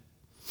 10.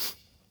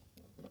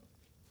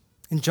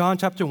 In John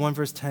chapter 1,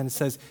 verse 10, it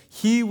says,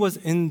 he was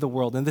in the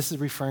world, and this is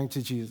referring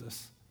to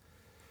Jesus.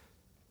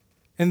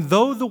 And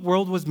though the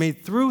world was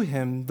made through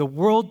him, the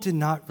world did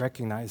not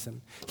recognize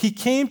him. He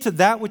came to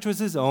that which was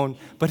his own,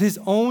 but his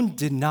own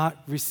did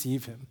not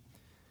receive him.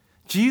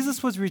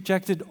 Jesus was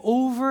rejected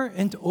over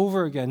and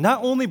over again,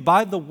 not only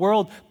by the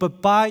world, but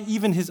by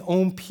even his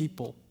own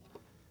people.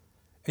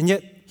 And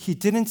yet, he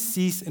didn't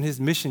cease in his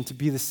mission to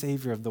be the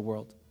Savior of the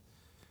world.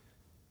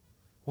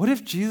 What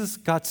if Jesus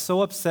got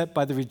so upset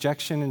by the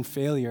rejection and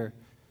failure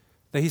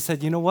that he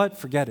said, you know what,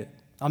 forget it.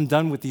 I'm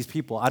done with these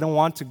people. I don't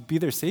want to be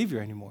their Savior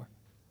anymore.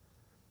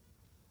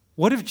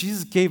 What if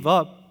Jesus gave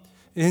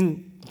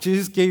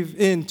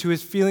in to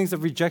his feelings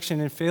of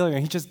rejection and failure,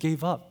 and he just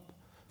gave up?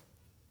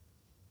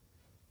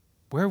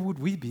 Where would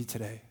we be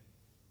today?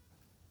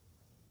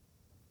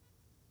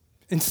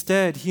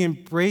 Instead, he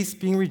embraced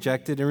being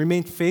rejected and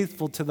remained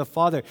faithful to the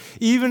Father,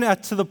 even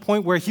to the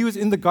point where he was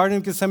in the Garden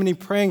of Gethsemane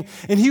praying,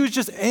 and he was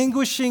just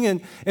anguishing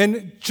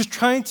and just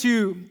trying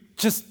to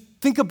just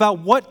think about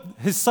what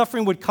his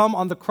suffering would come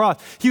on the cross.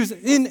 He was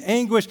in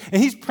anguish,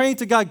 and he's praying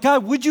to God,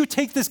 God, would you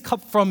take this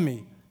cup from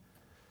me?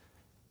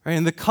 Right?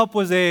 And the cup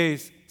was a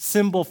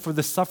symbol for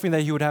the suffering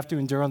that he would have to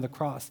endure on the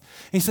cross.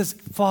 And he says,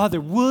 Father,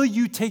 will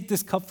you take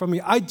this cup from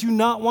me? I do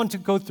not want to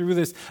go through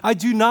this. I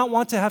do not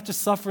want to have to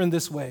suffer in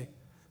this way.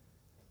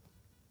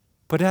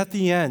 But at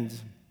the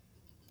end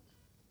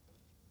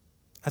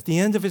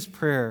of his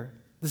prayer,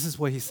 this is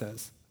what he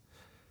says.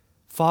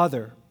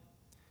 Father,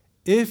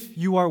 if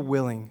you are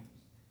willing,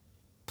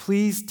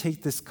 please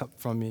take this cup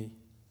from me,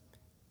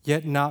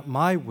 yet not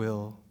my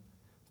will,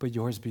 but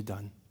yours be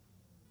done.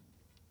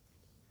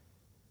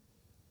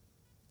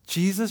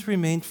 Jesus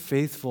remained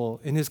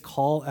faithful in his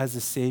call as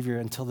a Savior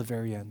until the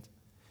very end.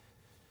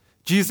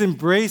 Jesus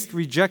embraced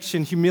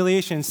rejection,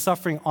 humiliation, and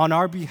suffering on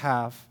our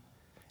behalf.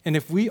 And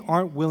if we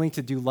aren't willing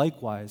to do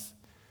likewise,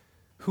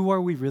 who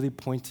are we really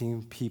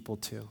pointing people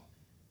to?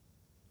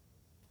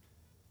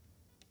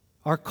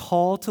 Our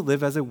call to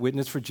live as a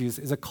witness for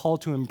Jesus is a call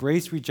to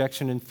embrace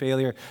rejection and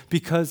failure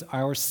because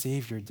our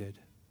Savior did.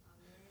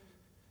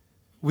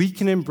 We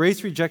can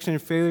embrace rejection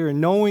and failure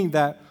knowing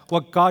that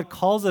what God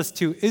calls us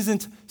to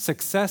isn't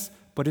success,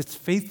 but it's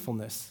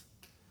faithfulness.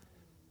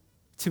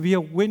 To be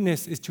a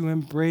witness is to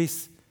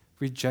embrace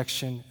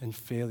rejection and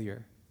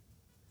failure.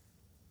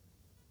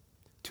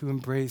 To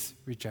embrace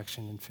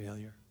rejection and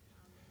failure.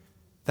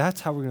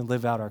 That's how we're going to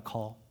live out our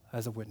call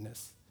as a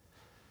witness.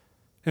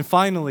 And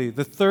finally,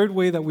 the third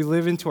way that we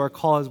live into our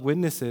call as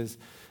witnesses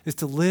is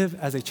to live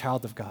as a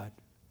child of God.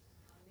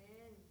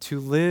 Amen. To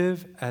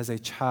live as a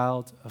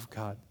child of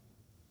God.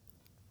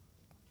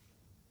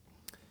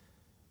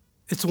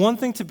 It's one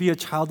thing to be a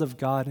child of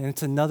God, and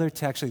it's another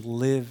to actually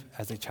live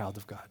as a child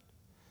of God.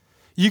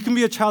 You can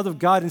be a child of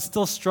God and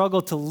still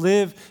struggle to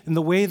live in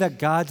the way that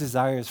God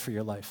desires for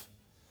your life.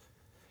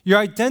 Your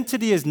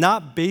identity is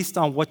not based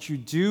on what you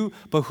do,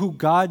 but who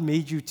God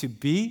made you to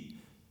be.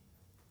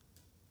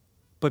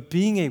 But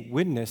being a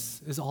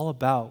witness is all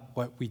about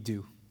what we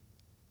do.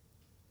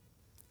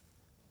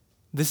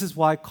 This is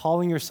why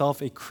calling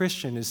yourself a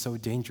Christian is so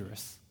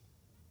dangerous.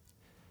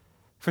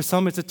 For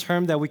some, it's a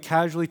term that we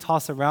casually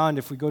toss around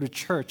if we go to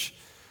church.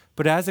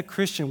 But as a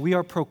Christian, we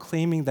are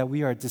proclaiming that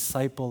we are a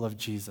disciple of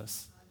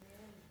Jesus.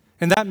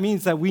 And that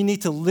means that we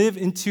need to live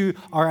into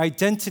our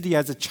identity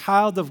as a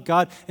child of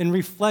God and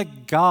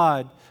reflect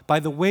God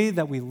by the way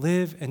that we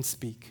live and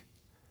speak.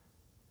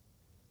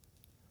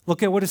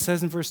 Look at what it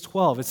says in verse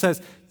 12. It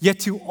says, "Yet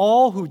to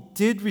all who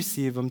did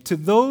receive him, to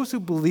those who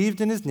believed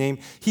in his name,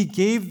 he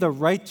gave the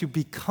right to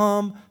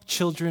become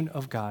children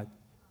of God."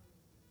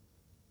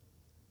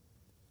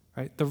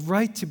 Right? The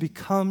right to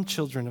become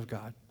children of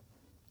God.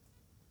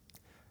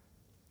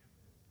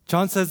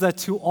 John says that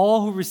to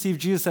all who receive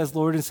Jesus as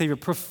Lord and Savior,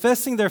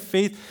 professing their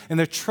faith and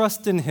their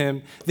trust in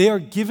him, they are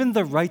given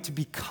the right to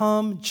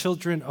become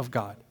children of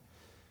God.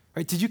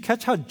 Right? Did you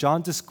catch how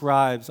John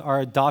describes our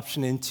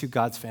adoption into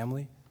God's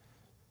family?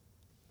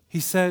 He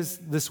says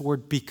this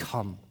word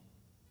become.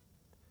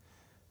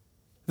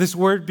 This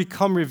word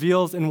become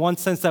reveals in one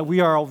sense that we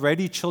are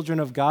already children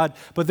of God,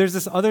 but there's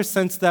this other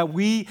sense that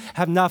we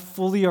have not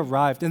fully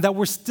arrived and that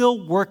we're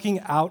still working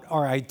out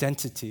our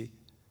identity.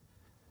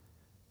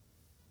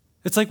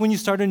 It's like when you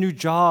start a new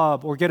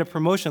job or get a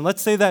promotion.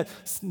 Let's say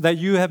that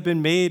you have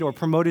been made or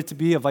promoted to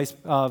be a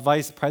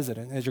vice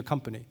president at your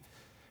company.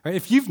 Right?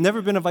 If you've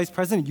never been a vice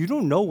president, you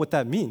don't know what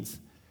that means.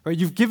 Right?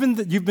 You've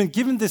been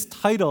given this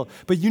title,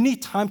 but you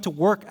need time to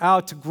work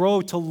out, to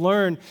grow, to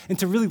learn, and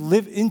to really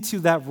live into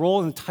that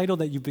role and title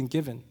that you've been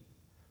given.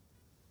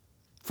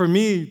 For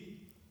me,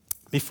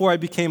 before I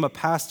became a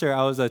pastor,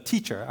 I was a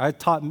teacher. I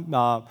taught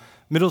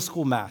middle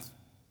school math.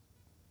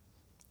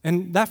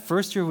 And that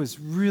first year was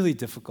really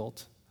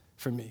difficult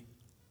for me.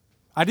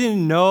 I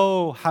didn't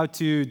know how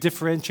to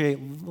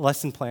differentiate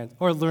lesson plans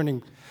or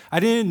learning.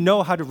 I didn't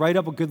know how to write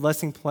up a good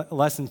lesson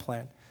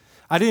plan.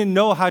 I didn't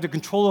know how to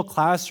control a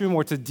classroom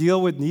or to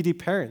deal with needy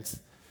parents.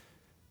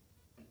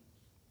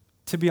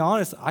 To be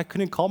honest, I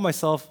couldn't call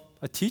myself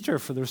a teacher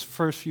for those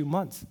first few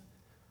months.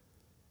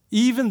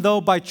 Even though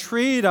by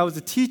trade I was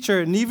a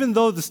teacher, and even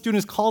though the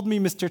students called me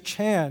Mr.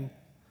 Chan,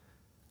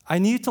 I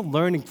needed to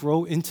learn and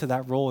grow into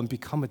that role and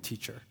become a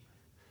teacher.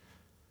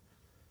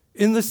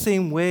 In the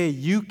same way,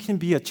 you can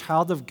be a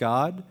child of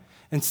God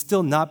and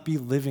still not be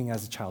living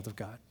as a child of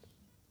God.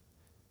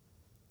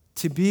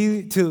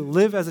 To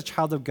live as a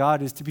child of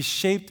God is to be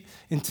shaped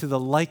into the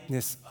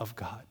likeness of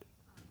God.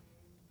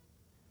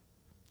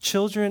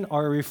 Children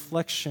are a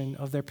reflection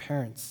of their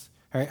parents.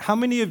 All right? How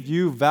many of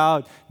you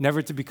vowed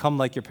never to become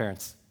like your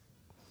parents?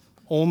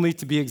 Only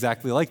to be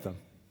exactly like them.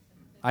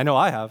 I know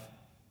I have.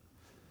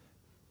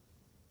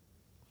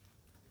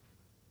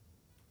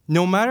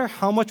 No matter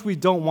how much we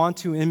don't want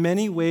to, in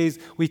many ways,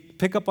 we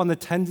pick up on the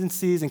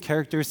tendencies and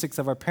characteristics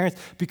of our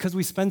parents because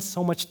we spend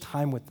so much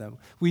time with them.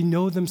 We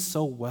know them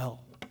so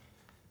well.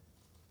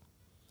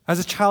 As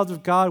a child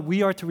of God,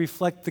 we are to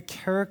reflect the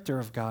character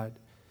of God,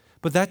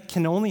 but that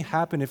can only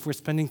happen if we're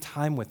spending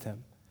time with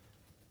him.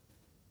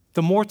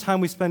 The more time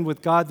we spend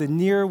with God, the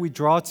nearer we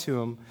draw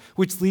to him,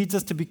 which leads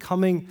us to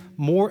becoming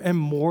more and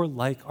more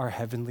like our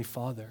Heavenly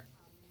Father.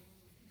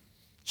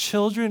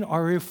 Children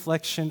are a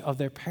reflection of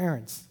their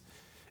parents.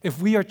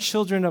 If we are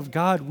children of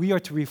God, we are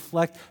to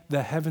reflect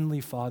the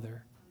Heavenly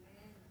Father.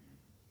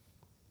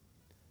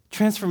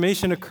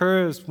 Transformation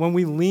occurs when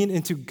we lean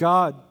into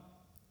God.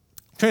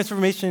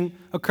 Transformation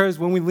occurs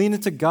when we lean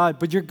into God,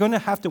 but you're going to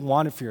have to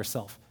want it for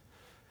yourself.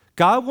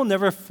 God will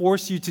never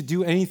force you to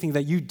do anything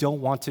that you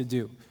don't want to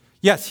do.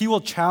 Yes, He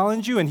will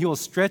challenge you and He will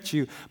stretch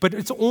you, but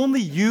it's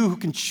only you who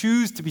can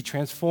choose to be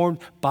transformed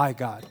by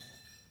God.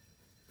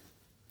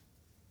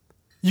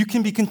 You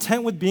can be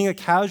content with being a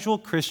casual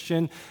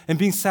Christian and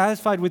being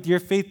satisfied with your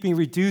faith being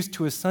reduced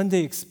to a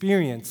Sunday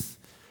experience,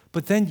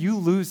 but then you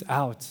lose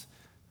out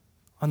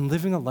on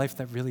living a life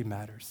that really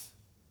matters.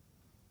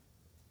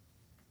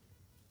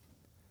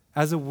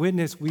 As a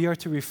witness, we are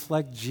to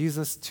reflect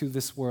Jesus to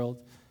this world,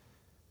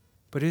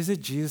 but is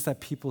it Jesus that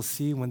people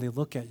see when they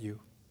look at you?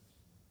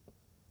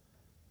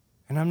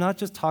 And I'm not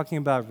just talking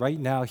about right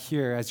now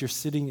here as you're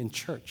sitting in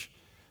church.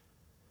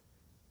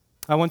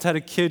 I once had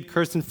a kid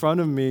curse in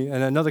front of me,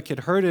 and another kid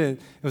heard it.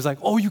 It was like,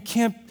 oh, you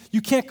can't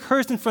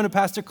curse in front of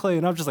Pastor Clay.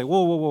 And I'm just like,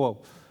 whoa.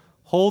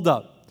 Hold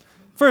up.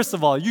 First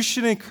of all, you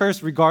shouldn't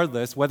curse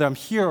regardless whether I'm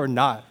here or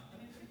not.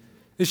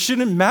 It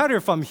shouldn't matter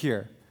if I'm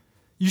here.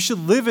 You should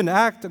live and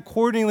act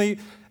accordingly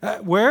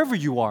wherever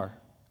you are.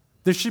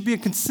 There should be a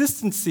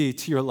consistency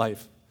to your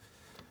life.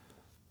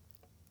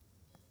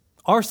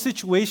 Our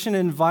situation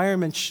and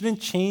environment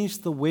shouldn't change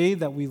the way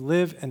that we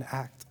live and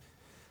act.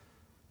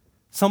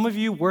 Some of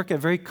you work at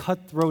very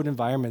cutthroat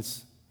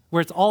environments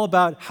where it's all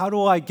about how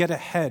do I get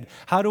ahead?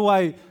 How do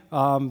I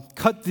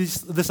cut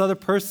this other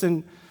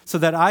person so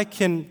that I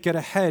can get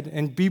ahead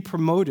and be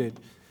promoted?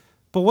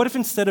 But what if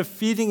instead of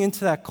feeding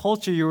into that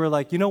culture, you were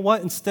like, you know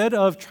what? Instead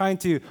of trying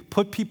to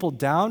put people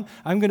down,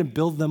 I'm going to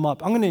build them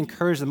up. I'm going to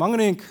encourage them. I'm going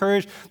to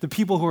encourage the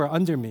people who are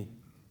under me.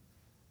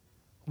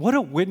 What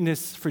a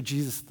witness for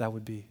Jesus that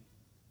would be.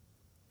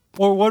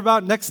 Or what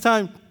about next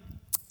time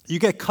you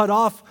get cut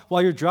off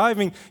while you're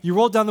driving, you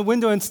roll down the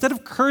window, instead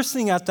of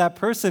cursing at that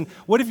person,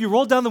 what if you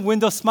rolled down the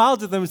window,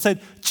 smiled at them, and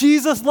said,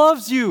 Jesus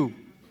loves you?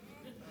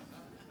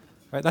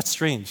 Right? That's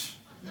strange.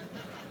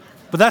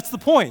 But that's the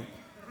point.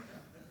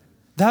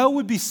 That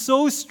would be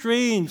so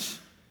strange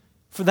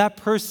for that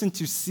person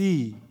to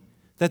see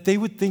that they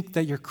would think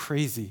that you're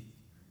crazy.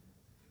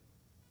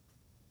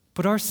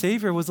 But our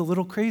Savior was a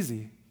little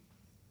crazy.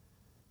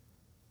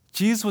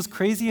 Jesus was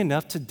crazy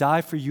enough to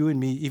die for you and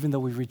me, even though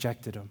we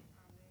rejected Him.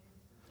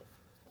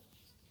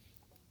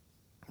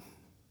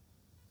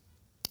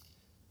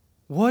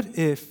 What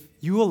if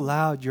you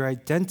allowed your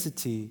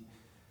identity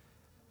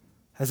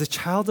as a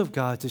child of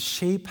God to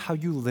shape how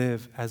you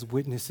live as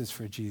witnesses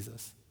for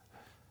Jesus?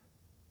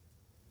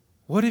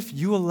 What if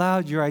you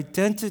allowed your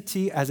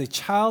identity as a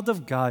child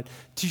of God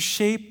to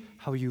shape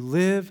how you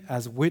live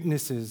as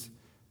witnesses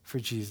for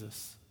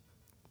Jesus?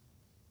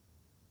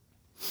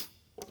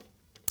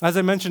 As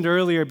I mentioned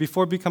earlier,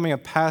 before becoming a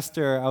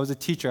pastor, I was a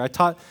teacher. I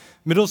taught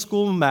middle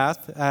school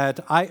math at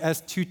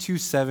IS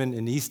 227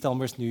 in East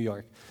Elmhurst, New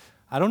York.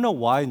 I don't know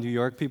why New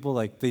York people,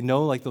 they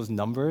know those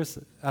numbers.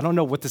 I don't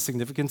know what the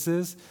significance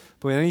is,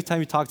 but anytime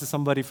you talk to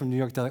somebody from New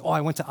York, they're like, oh,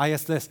 I went to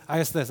IS this.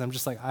 I'm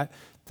just like,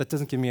 that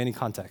doesn't give me any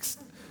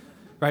context,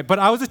 right? But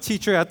I was a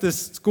teacher at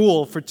this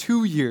school for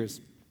 2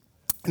 years,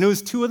 and it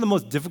was 2 of the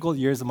most difficult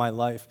years of my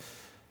life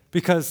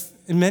because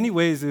in many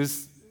ways it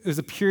was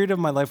a period of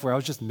my life where I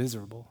was just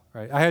miserable,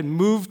 right? I had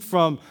moved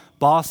from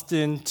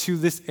Boston to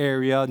this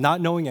area, not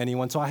knowing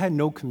anyone, so I had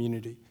no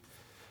community.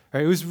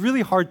 Right? It was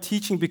really hard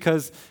teaching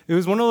because it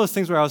was one of those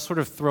things where I was sort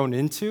of thrown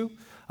into.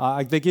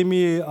 They gave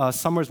me a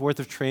summer's worth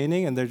of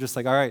training, and they're just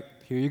like, all right,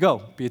 here you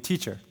go, be a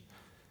teacher.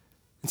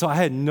 And so I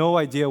had no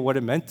idea what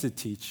it meant to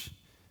teach.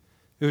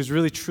 It was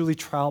really, truly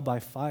trial by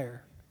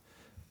fire.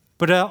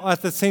 But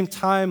at the same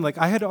time,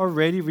 I had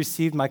already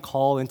received my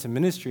call into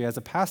ministry as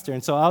a pastor.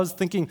 And so I was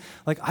thinking,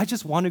 I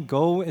just want to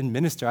go and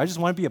minister. I just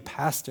want to be a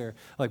pastor.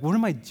 What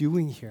am I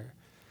doing here?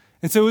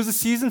 And so it was a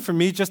season for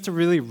me just to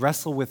really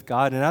wrestle with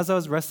God. And as I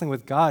was wrestling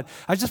with God,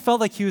 I just felt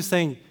like He was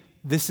saying,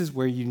 this is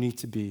where you need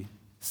to be.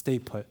 Stay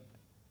put.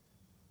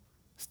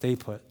 Stay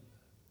put.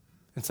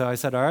 And so I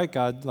said, all right,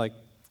 God,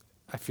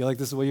 I feel like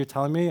this is what you're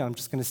telling me. I'm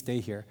just going to stay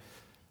here.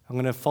 I'm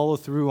going to follow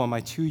through on my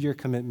 2-year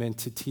commitment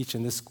to teach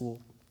in this school.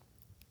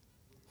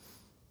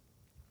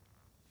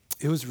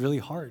 It was really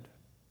hard.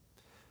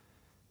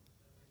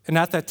 And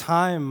at that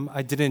time,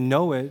 I didn't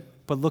know it,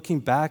 but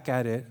looking back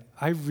at it,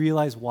 I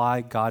realized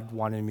why God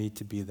wanted me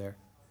to be there.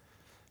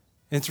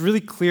 And it's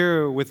really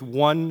clear with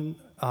one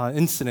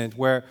incident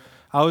where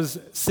I was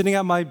sitting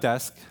at my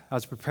desk, I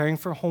was preparing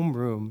for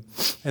homeroom,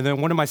 and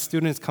then one of my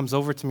students comes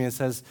over to me and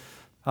says,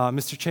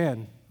 Mr.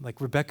 Chan,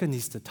 Rebecca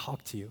needs to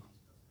talk to you.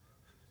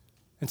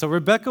 And so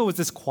Rebecca was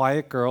this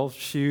quiet girl.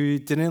 She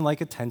didn't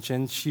like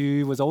attention.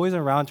 She was always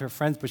around her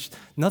friends, but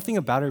nothing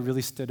about her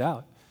really stood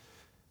out.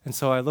 And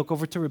so I look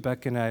over to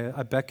Rebecca, and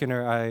I beckon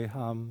her, I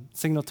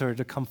signal to her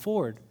to come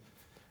forward.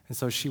 And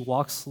so she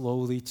walks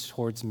slowly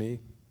towards me.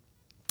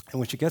 And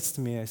when she gets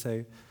to me, I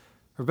say,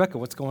 Rebecca,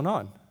 what's going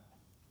on?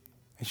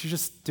 And she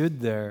just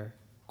stood there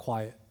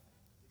quiet.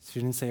 She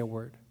didn't say a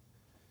word.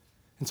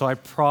 And so I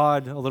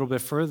prod a little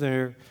bit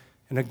further,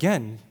 and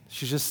again,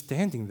 she's just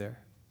standing there.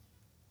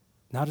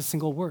 Not a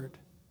single word.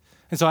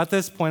 And so at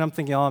this point, I'm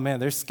thinking, oh man,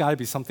 there's got to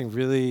be something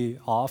really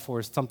off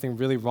or something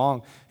really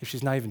wrong if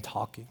she's not even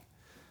talking.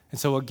 And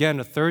so again,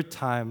 a third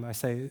time, I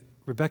say,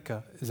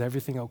 Rebecca, is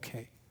everything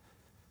okay?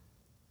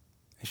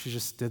 And she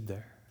just stood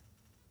there.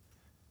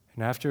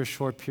 And after a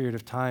short period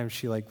of time,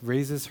 she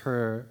raises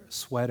her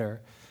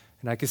sweater,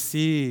 and I could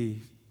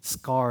see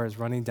scars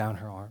running down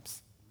her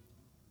arms.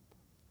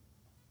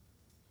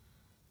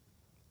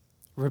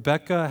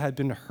 Rebecca had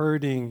been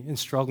hurting and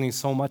struggling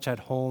so much at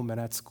home and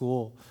at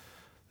school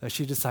that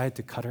she decided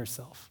to cut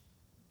herself.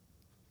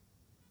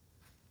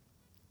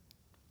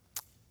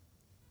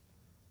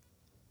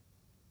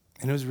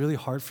 And it was really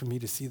hard for me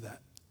to see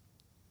that.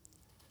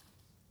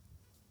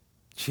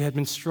 She had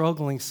been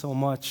struggling so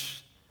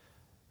much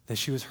that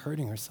she was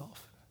hurting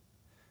herself.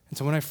 And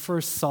so when I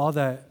first saw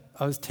that,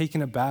 I was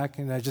taken aback,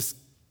 and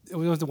it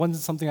wasn't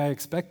something I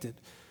expected.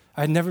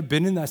 I had never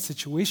been in that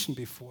situation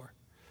before.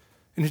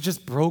 And it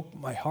just broke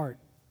my heart.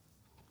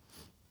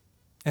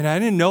 And I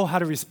didn't know how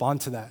to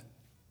respond to that.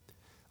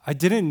 I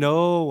didn't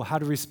know how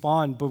to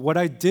respond, but what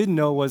I did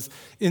know was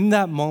in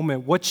that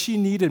moment, what she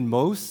needed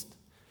most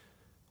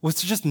was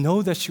to just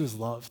know that she was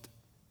loved.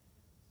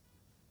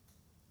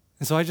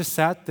 And so I just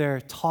sat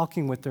there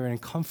talking with her and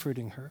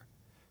comforting her.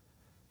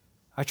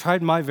 I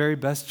tried my very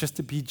best just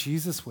to be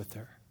Jesus with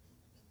her.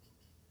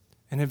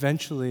 And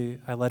eventually,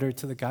 I led her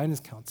to the guidance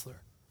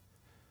counselor.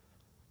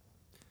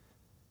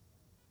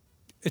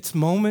 It's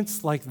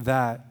moments like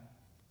that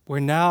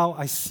where now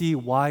I see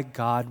why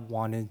God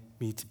wanted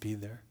me to be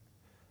there.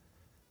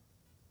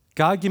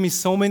 God gave me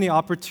so many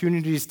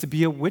opportunities to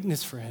be a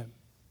witness for him.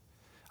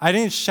 I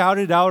didn't shout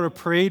it out or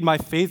parade my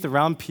faith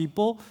around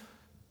people,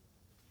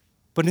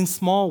 but in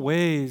small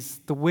ways,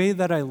 the way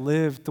that I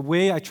lived, the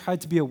way I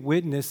tried to be a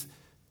witness,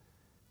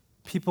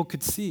 people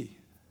could see.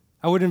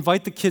 I would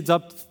invite the kids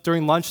up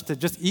during lunch to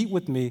just eat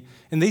with me,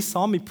 and they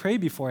saw me pray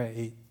before I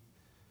ate.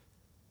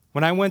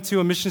 When I went to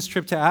a missions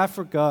trip to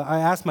Africa, I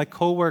asked my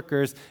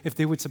coworkers if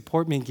they would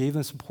support me and gave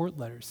them support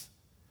letters.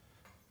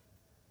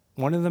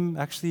 One of them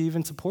actually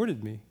even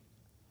supported me.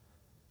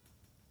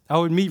 I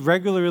would meet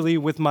regularly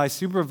with my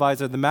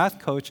supervisor, the math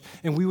coach,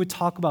 and we would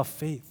talk about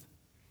faith.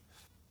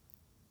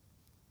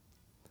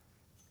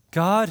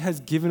 God has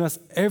given us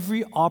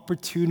every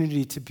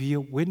opportunity to be a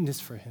witness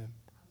for him.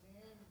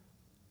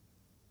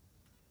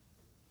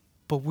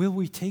 But will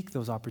we take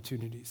those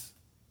opportunities?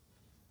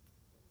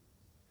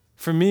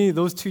 For me,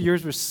 those 2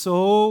 years were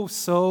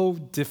so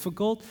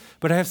difficult,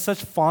 but I have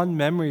such fond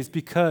memories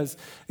because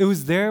it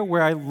was there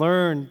where I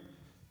learned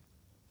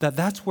that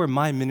that's where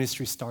my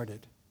ministry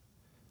started.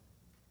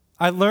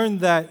 I learned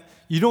that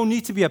you don't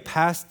need to be a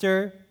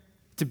pastor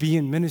to be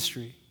in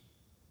ministry.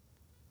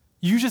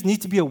 You just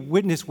need to be a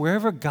witness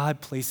wherever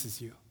God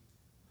places you.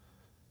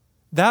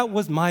 That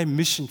was my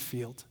mission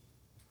field.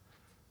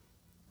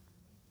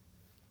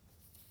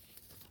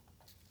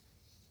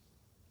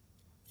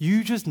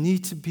 You just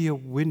need to be a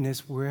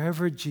witness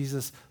wherever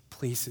Jesus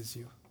places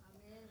you.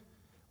 Amen.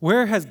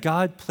 Where has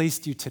God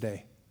placed you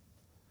today?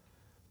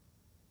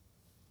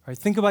 Right,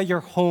 think about your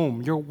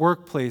home, your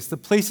workplace, the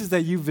places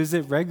that you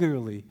visit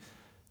regularly.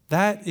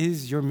 That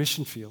is your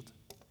mission field.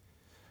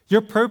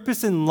 Your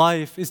purpose in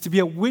life is to be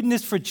a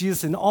witness for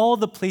Jesus in all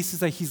the places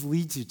that he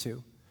leads you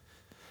to.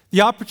 The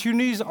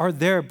opportunities are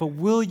there, but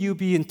will you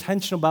be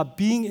intentional about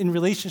being in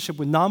relationship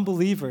with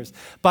non-believers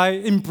by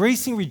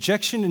embracing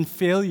rejection and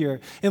failure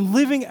and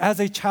living as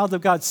a child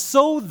of God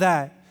so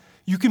that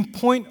you can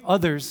point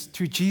others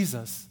to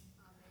Jesus?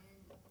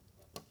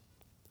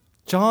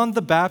 John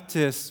the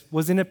Baptist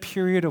was in a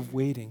period of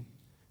waiting.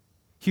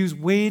 He was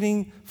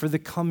waiting for the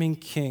coming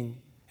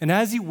king. And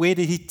as he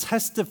waited, he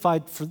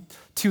testified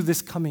to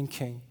this coming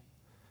king.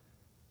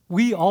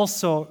 We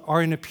also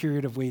are in a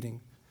period of waiting.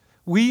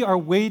 We are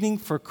waiting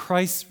for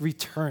Christ's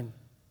return.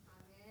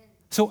 Amen.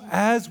 So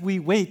as we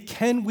wait,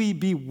 can we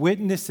be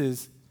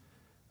witnesses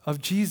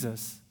of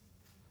Jesus?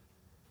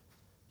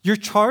 Your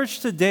charge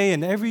today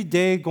and every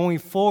day going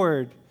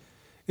forward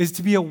is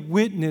to be a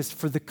witness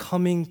for the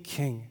coming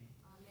King.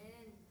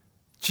 Amen.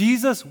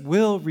 Jesus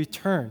will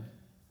return.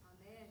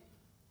 Amen.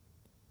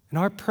 And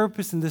our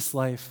purpose in this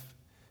life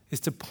is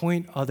to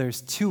point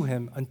others to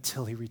him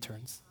until he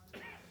returns.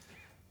 Amen.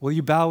 Will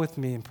you bow with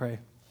me and pray?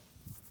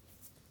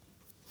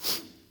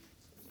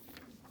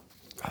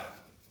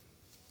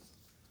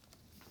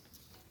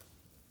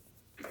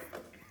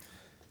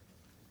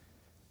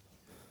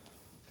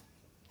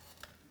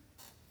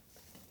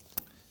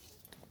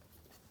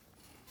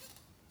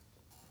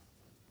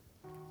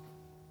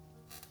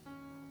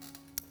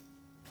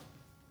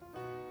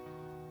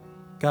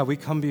 God, we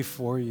come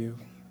before you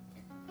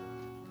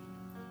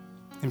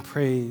in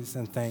praise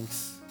and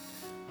thanks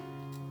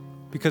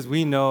because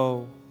we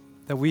know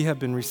that we have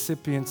been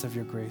recipients of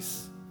your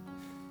grace.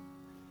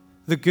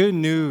 The good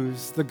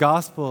news, the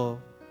gospel,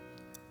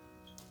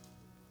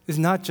 is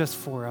not just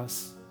for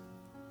us,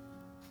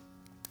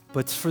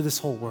 but it's for this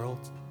whole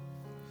world.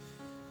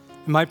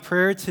 And my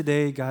prayer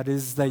today, God,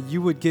 is that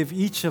you would give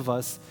each of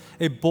us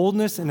a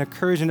boldness and a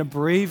courage and a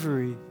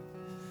bravery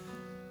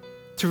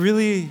to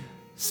really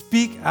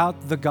speak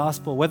out the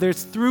gospel, whether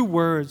it's through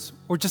words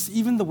or just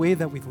even the way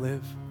that we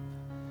live.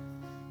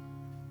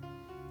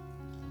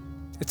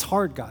 It's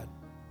hard, God.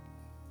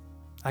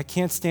 I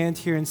can't stand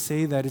here and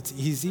say that it's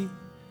easy.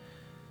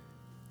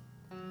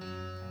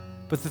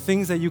 But the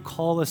things that you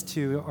call us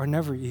to are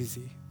never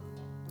easy.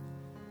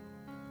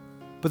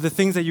 But the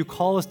things that you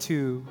call us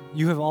to,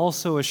 you have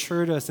also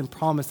assured us and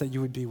promised that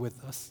you would be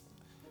with us.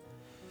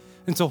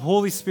 And so,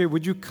 Holy Spirit,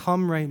 would you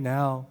come right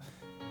now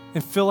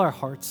and fill our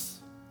hearts?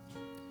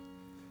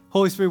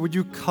 Holy Spirit, would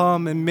you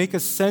come and make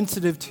us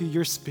sensitive to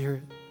your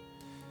Spirit?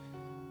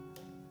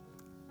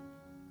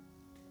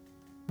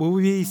 Will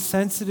we be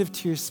sensitive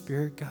to your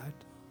Spirit, God?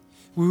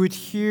 Will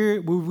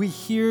we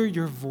hear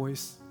your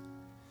voice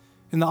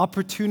and the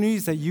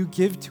opportunities that you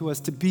give to us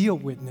to be a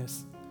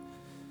witness?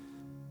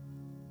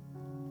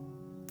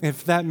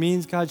 If that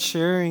means, God,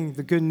 sharing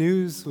the good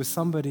news with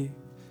somebody,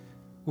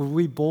 would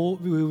we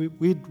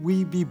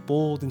be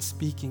bold in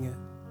speaking it?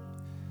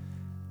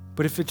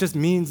 But if it just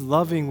means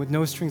loving with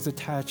no strings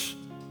attached,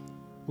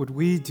 would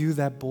we do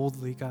that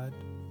boldly, God?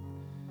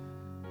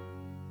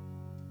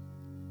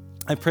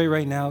 I pray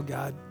right now,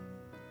 God,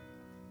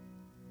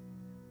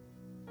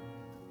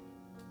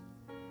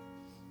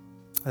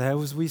 that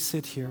as we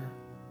sit here,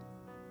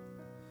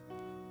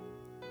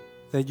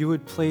 that you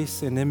would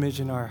place an image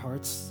in our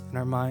hearts, in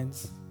our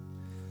minds,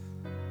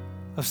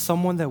 of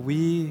someone that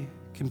we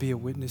can be a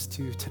witness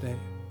to today.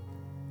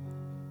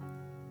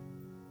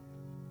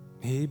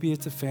 Maybe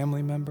it's a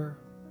family member.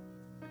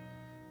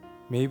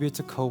 Maybe it's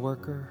a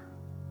coworker.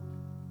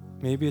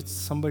 Maybe it's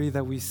somebody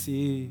that we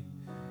see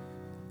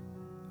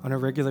on a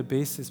regular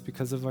basis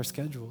because of our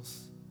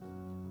schedules.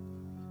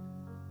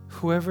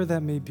 Whoever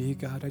that may be,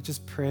 God, I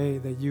just pray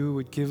that you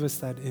would give us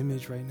that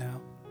image right now.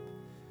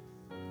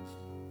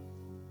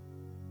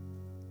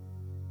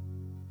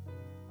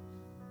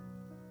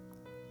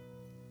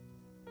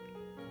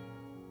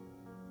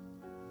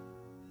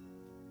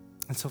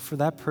 And so for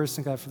that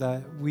person, God, for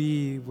that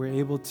we were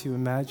able to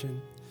imagine,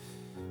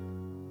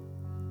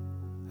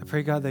 I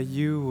pray, God, that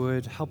you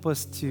would help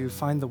us to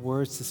find the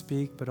words to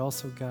speak, but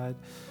also, God,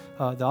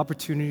 the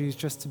opportunities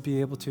just to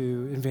be able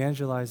to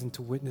evangelize and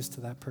to witness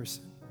to that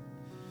person.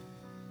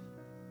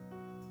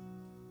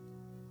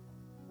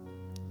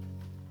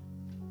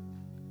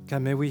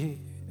 God, may we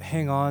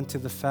hang on to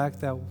the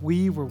fact that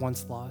we were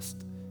once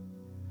lost,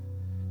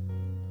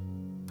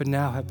 but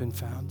now have been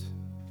found.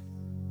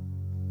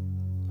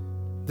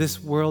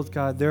 This world,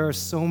 God, there are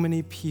so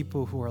many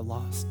people who are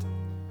lost.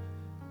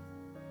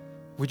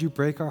 Would you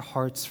break our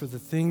hearts for the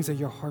things that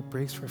your heart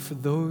breaks for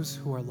those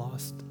who are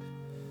lost?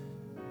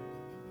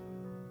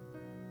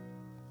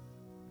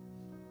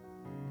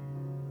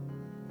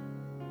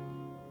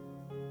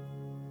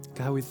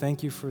 God, we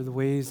thank you for the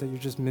ways that you're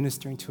just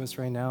ministering to us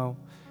right now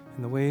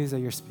and the ways that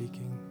you're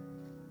speaking.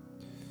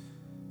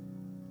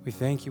 We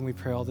thank you and we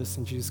pray all this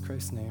in Jesus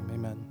Christ's name.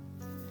 Amen.